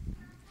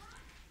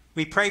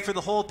 We pray for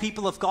the whole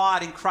people of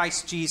God in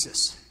Christ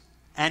Jesus,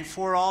 and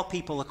for all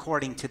people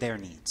according to their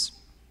needs.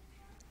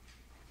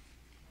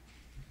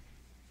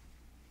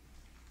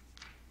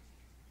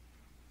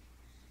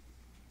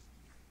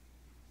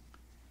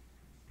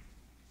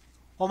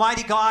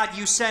 Almighty God,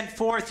 you sent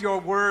forth your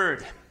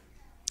word,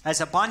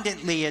 as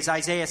abundantly as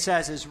Isaiah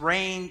says,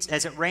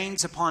 as it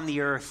rains upon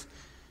the earth.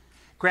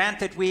 Grant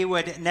that we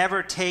would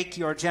never take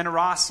your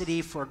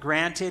generosity for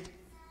granted,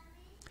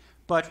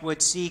 but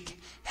would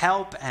seek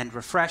help and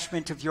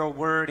refreshment of your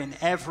word in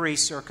every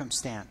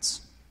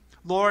circumstance.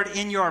 Lord,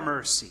 in your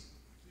mercy,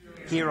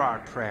 hear our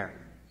prayer.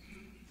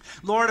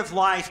 Lord of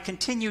life,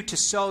 continue to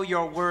sow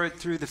your word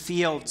through the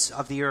fields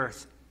of the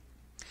earth.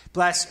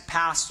 Bless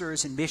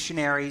pastors and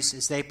missionaries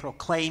as they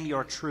proclaim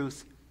your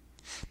truth.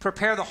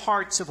 Prepare the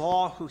hearts of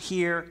all who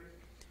hear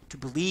to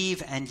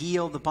believe and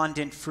yield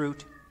abundant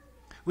fruit.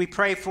 We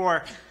pray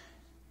for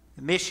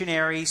the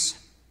missionaries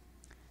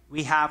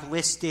we have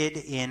listed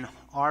in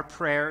our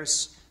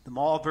prayers, the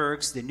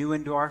Malbergs, the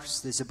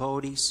Neuendorfs, the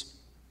Zabodis.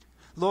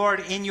 Lord,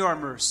 in your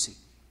mercy,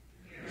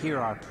 hear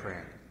our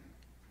prayer.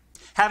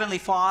 Heavenly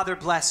Father,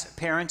 bless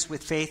parents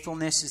with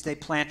faithfulness as they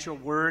plant your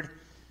word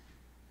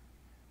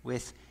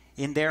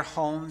in their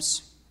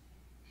homes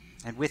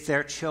and with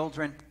their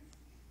children,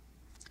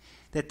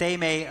 that they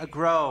may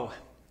grow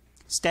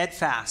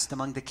steadfast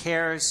among the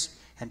cares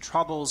and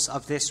troubles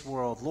of this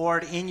world.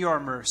 Lord, in your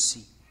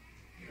mercy,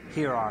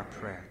 hear our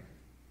prayer.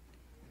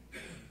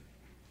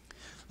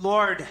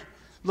 Lord,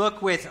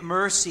 look with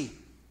mercy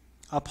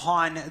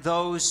upon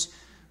those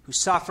who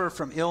suffer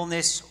from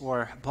illness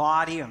or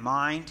body or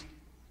mind.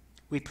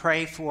 We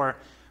pray for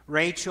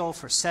Rachel,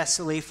 for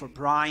Cecily, for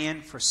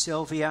Brian, for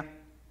Sylvia.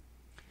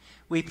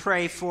 We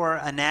pray for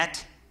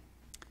Annette,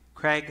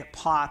 Craig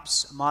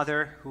Pop's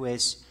mother, who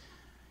is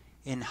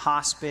in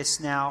hospice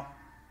now.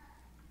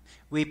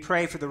 We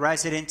pray for the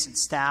residents and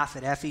staff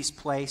at Effie's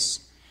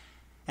Place,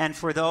 and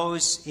for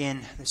those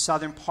in the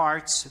southern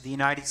parts of the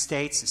United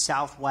States, the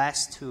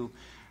Southwest, who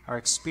are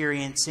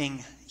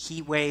experiencing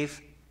heat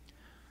wave.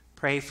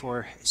 Pray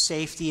for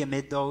safety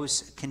amid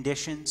those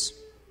conditions.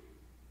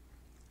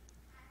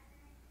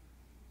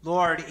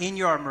 Lord, in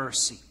your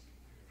mercy,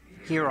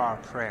 hear our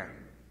prayer.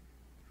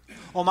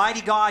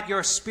 Almighty God,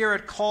 your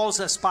Spirit calls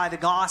us by the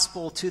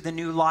gospel to the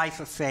new life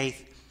of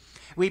faith.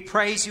 We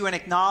praise you and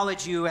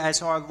acknowledge you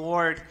as our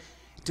Lord.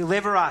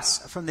 Deliver us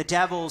from the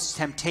devil's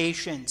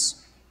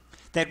temptations,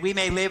 that we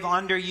may live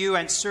under you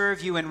and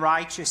serve you in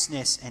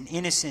righteousness and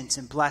innocence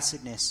and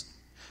blessedness.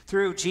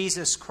 Through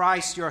Jesus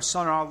Christ, your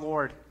Son, our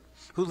Lord,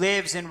 who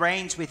lives and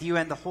reigns with you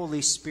and the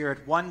Holy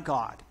Spirit, one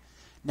God,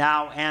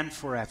 now and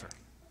forever.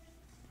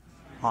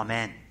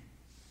 Amen.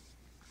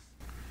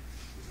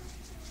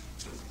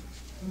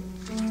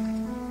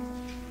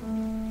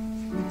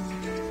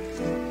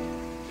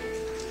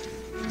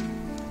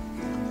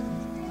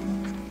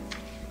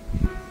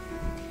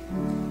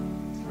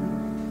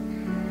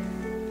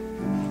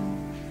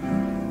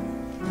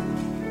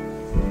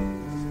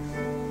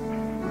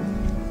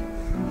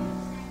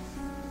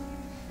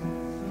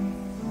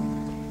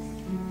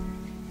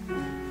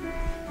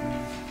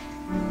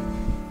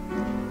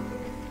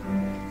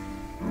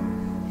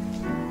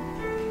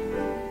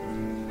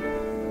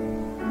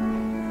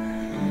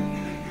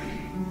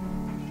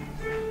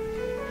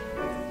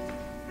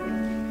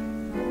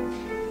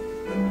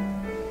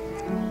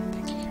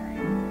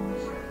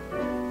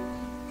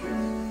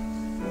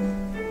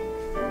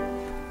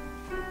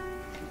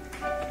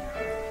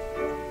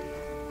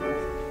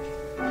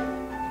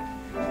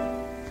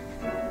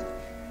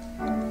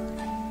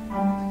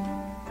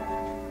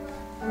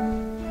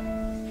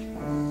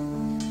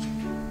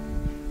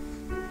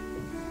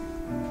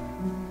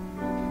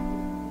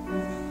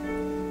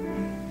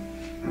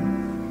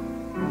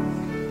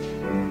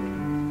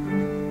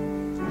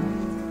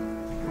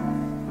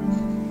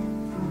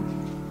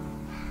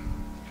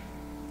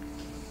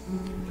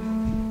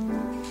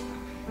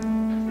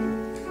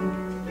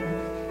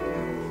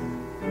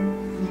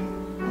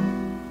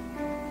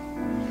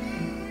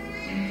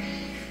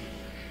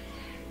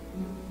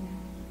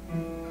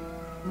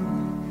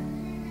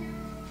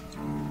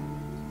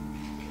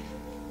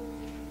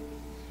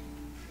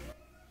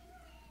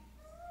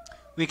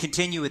 We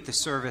continue with the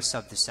service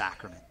of the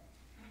sacrament.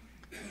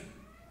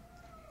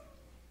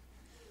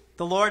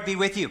 The Lord be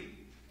with you.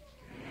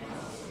 And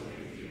also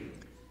with you.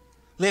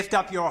 Lift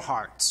up your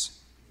hearts.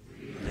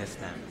 Lift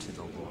them to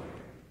the Lord.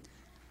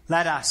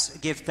 Let us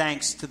give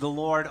thanks to the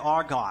Lord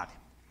our God.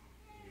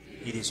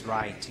 It is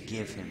right to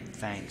give him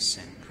thanks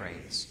and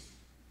praise.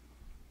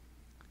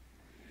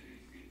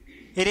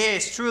 It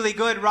is truly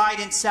good, right,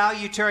 and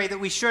salutary that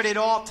we should at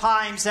all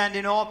times and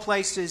in all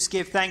places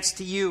give thanks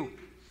to you,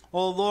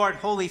 O Lord,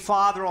 Holy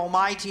Father,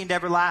 Almighty and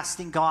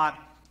everlasting God,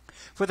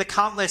 for the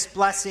countless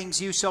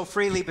blessings you so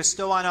freely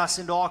bestow on us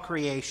and all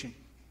creation.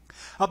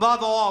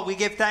 Above all, we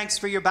give thanks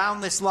for your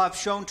boundless love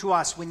shown to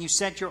us when you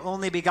sent your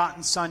only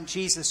begotten Son,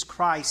 Jesus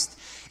Christ,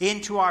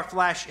 into our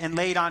flesh and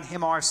laid on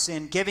him our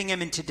sin, giving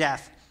him into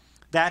death,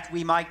 that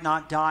we might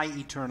not die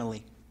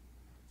eternally.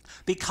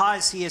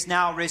 Because he is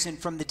now risen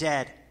from the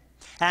dead,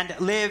 and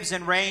lives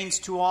and reigns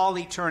to all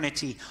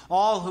eternity,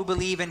 all who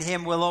believe in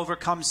him will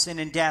overcome sin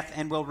and death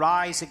and will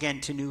rise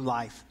again to new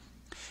life.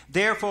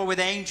 Therefore, with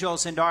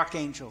angels and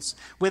archangels,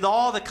 with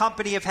all the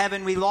company of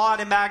heaven, we laud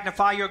and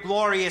magnify your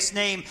glorious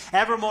name,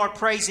 evermore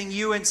praising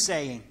you and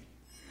saying,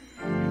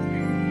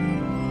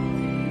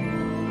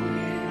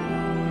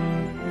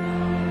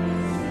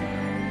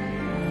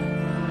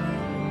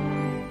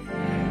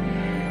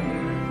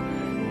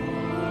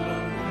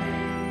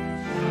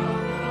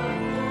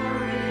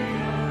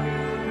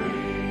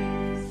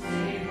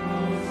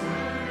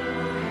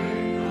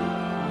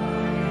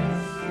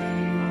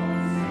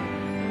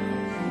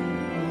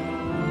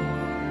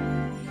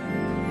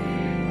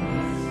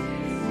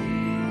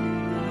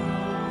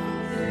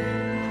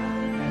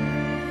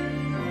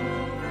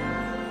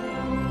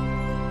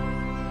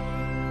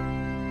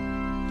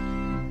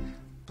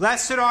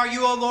 Blessed are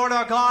you, O Lord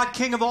our God,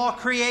 King of all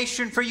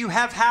creation, for you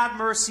have had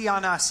mercy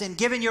on us and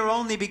given your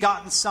only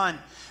begotten Son,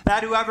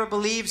 that whoever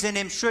believes in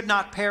him should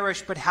not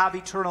perish but have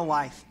eternal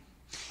life.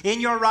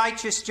 In your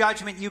righteous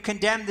judgment you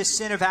condemned the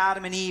sin of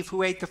Adam and Eve,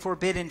 who ate the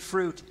forbidden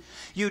fruit.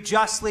 You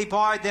justly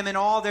barred them and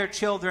all their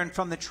children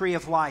from the tree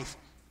of life.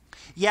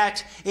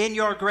 Yet in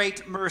your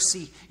great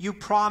mercy you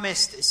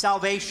promised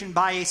salvation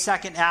by a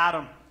second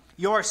Adam,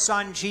 your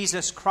Son,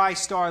 Jesus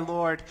Christ our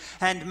Lord,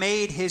 and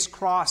made his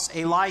cross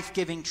a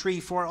life-giving tree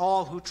for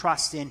all who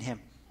trust in him.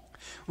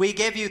 We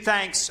give you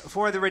thanks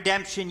for the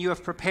redemption you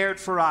have prepared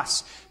for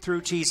us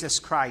through Jesus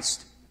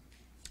Christ.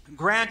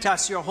 Grant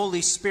us your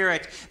Holy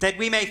Spirit, that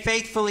we may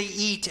faithfully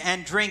eat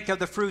and drink of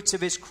the fruits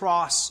of his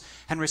cross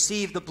and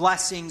receive the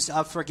blessings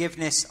of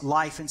forgiveness,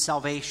 life, and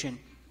salvation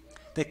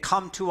that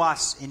come to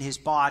us in his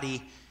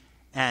body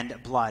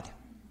and blood.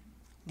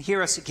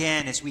 Hear us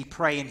again as we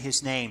pray in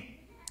his name.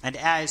 And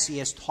as he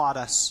has taught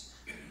us,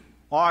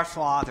 Our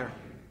Father,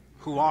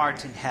 who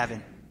art in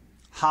heaven,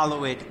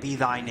 hallowed be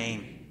thy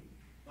name.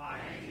 Thy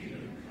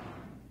kingdom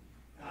come,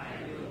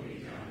 thy will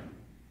be done,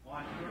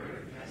 on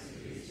earth as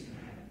it is in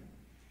heaven.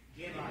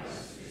 Give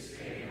us this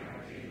day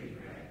our daily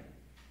bread,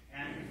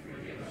 and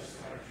forgive us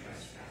our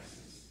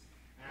trespasses,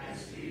 as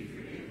we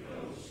forgive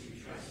those who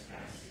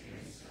trespass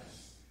against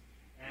us.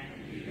 And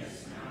lead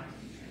us not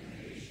into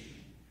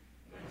temptation,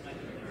 but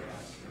deliver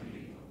us from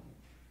evil.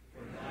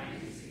 For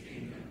thine is the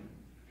kingdom,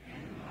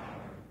 and the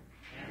power,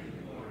 and the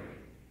glory,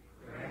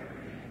 forever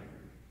and ever.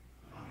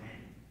 Amen.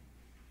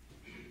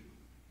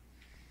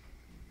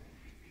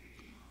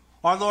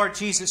 Our Lord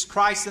Jesus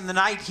Christ, in the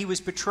night he was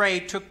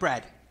betrayed, took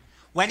bread.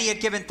 When he had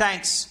given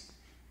thanks,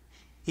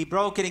 he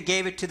broke it and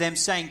gave it to them,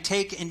 saying,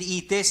 Take and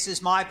eat. This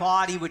is my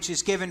body, which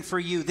is given for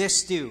you.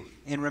 This do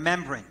in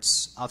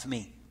remembrance of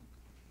me.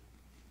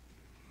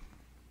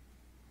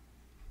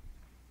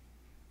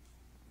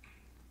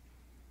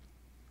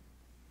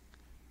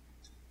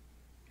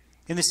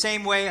 In the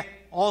same way,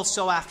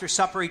 also after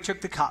supper, he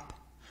took the cup.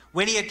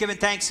 When he had given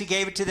thanks, he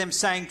gave it to them,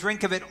 saying,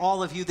 Drink of it,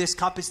 all of you. This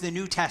cup is the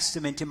New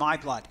Testament in my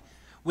blood,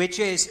 which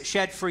is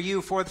shed for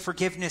you for the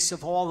forgiveness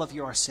of all of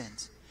your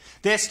sins.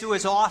 This do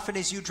as often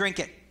as you drink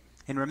it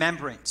in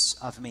remembrance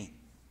of me.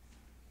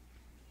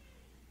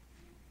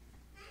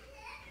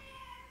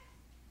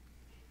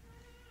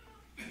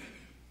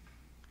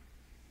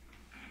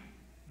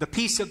 The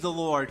peace of the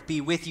Lord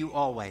be with you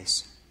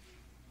always.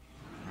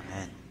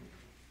 Amen.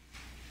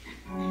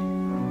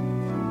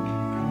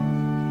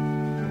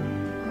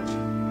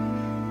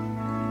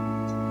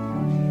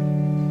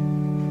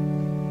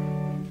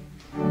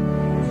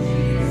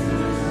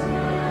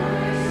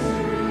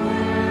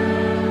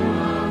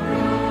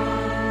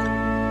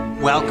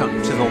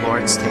 Welcome to the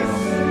Lord's table.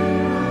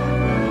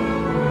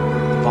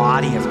 The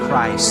body of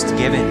Christ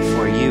given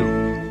for you.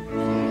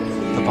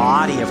 The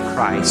body of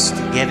Christ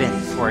given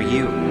for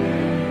you.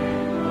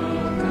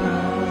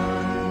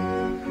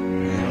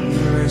 Have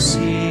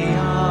mercy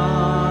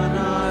on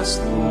us,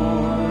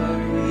 Lord,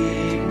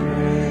 we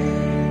pray.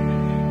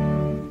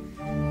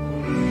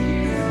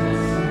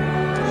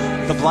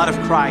 The blood of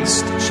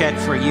Christ shed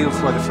for you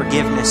for the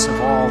forgiveness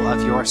of all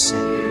of your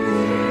sin.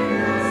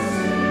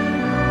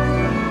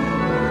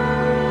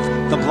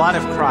 The blood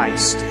of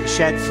Christ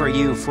shed for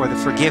you for the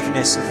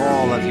forgiveness of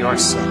all of your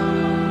sin.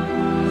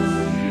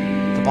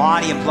 The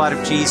body and blood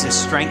of Jesus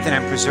strengthen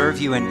and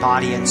preserve you in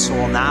body and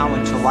soul now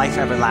until life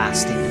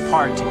everlasting.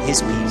 Depart in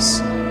his peace.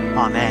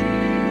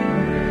 Amen.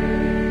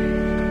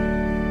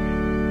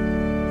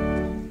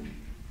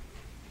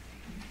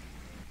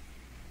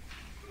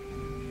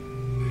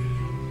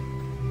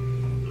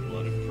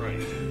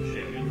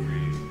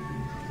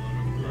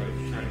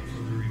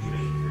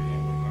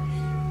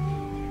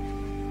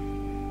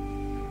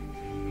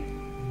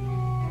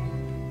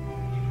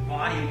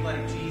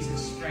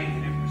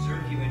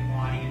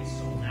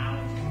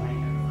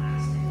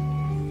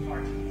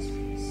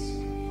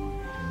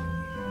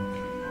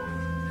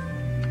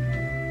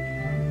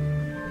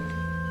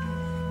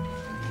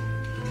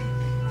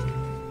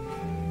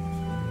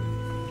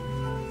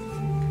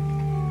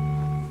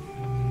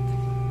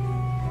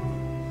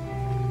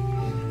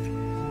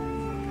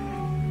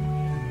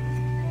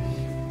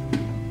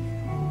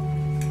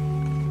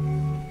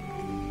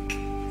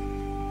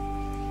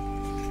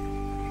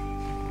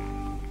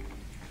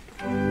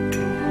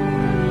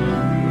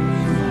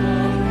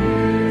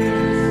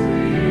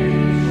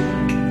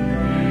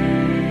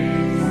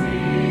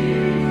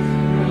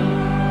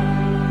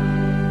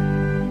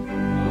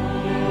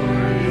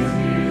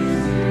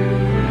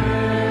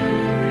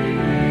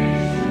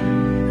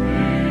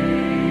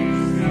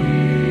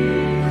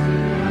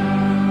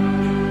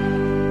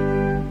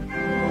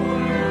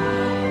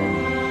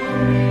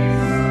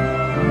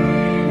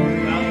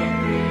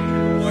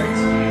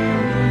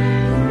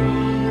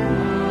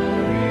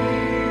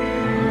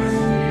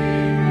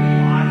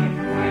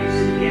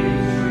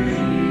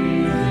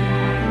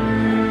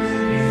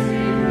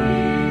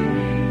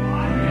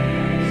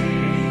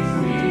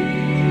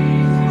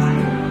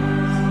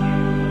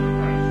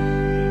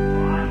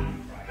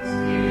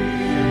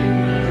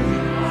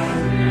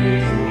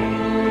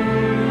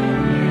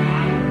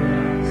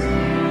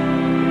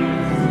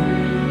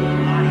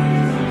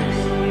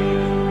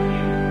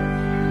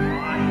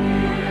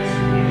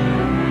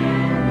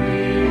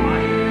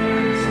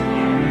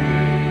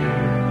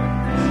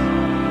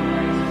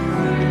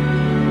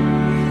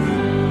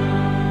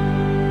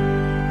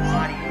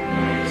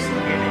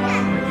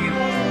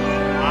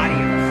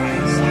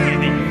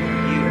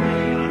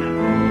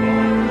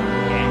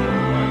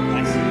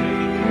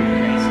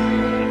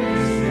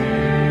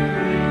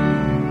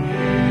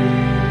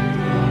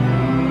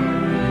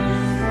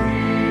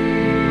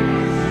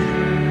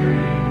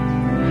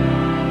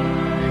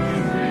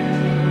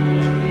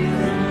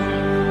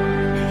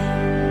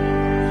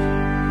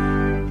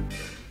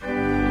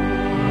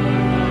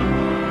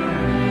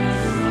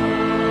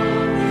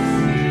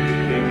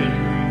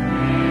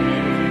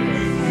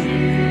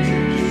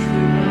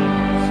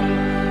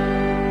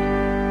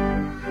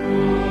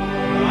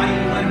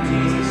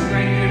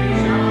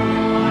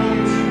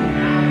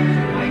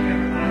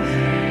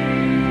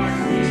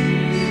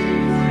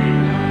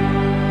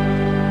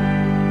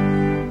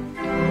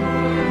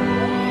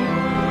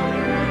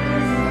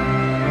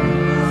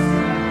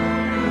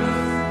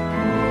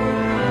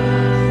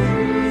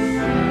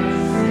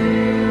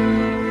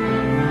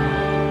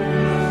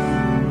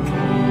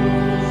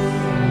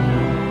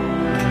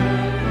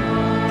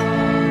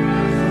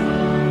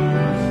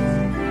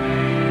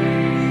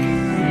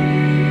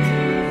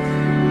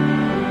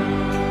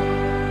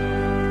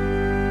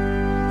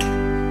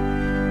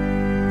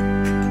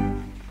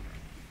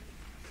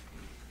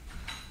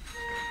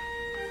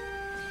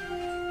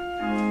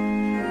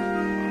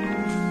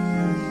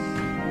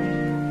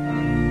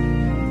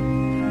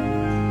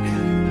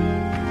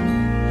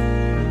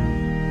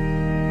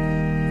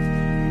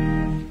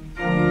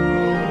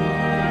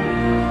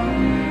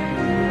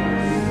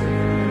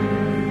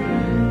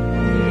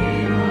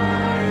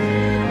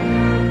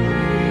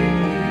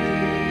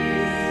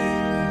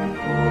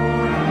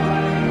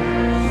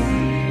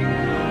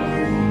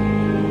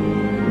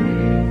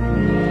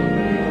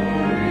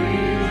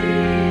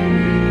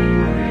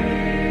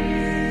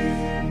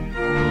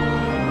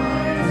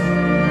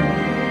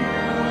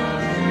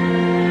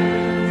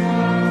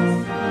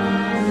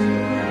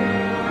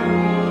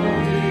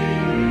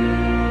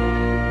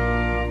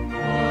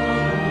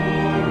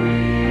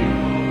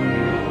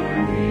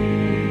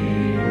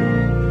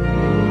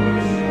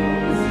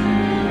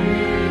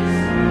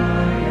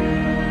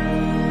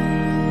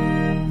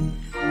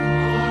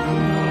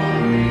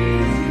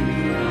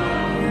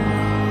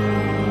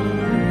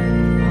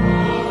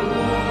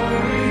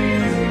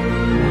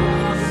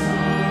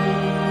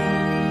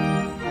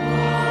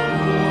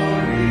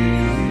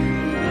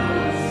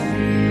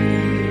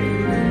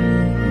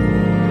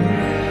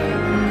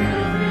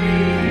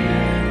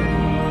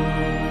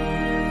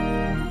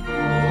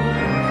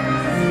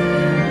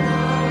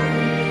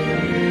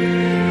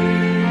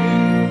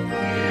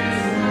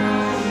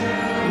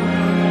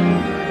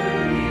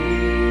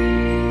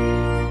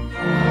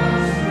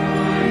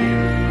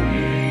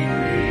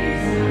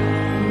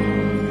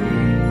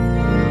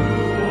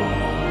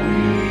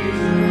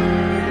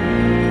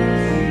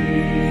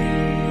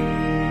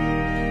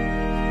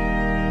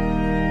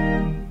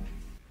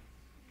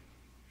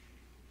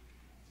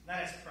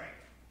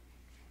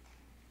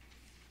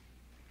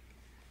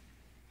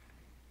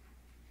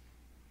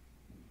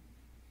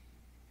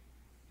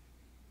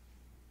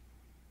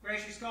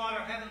 Gracious God,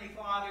 our Heavenly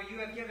Father, you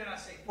have given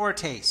us a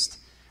foretaste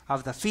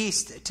of the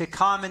feast to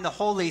come in the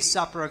holy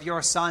supper of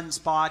your Son's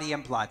body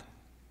and blood.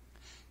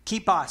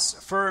 Keep us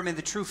firm in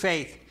the true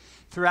faith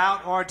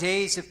throughout our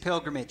days of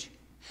pilgrimage,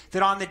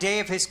 that on the day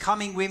of his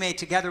coming we may,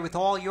 together with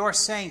all your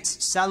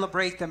saints,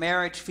 celebrate the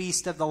marriage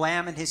feast of the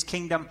Lamb and his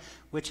kingdom,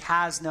 which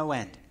has no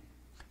end.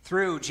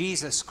 Through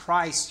Jesus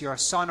Christ, your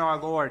Son, our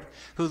Lord,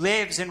 who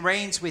lives and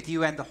reigns with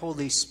you and the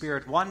Holy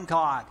Spirit, one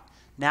God,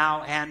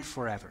 now and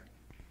forever.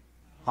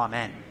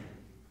 Amen.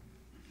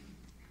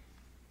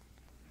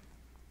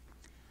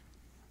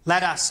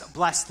 Let us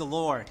bless the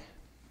Lord.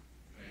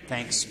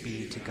 Thanks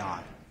be to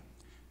God.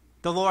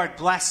 The Lord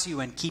bless you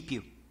and keep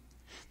you.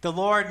 The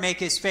Lord make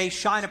his face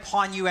shine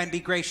upon you and be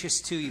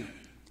gracious to you.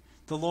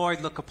 The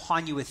Lord look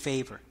upon you with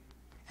favor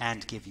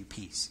and give you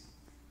peace.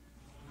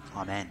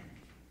 Amen.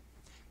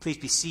 Please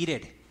be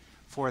seated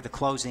for the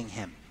closing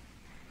hymn.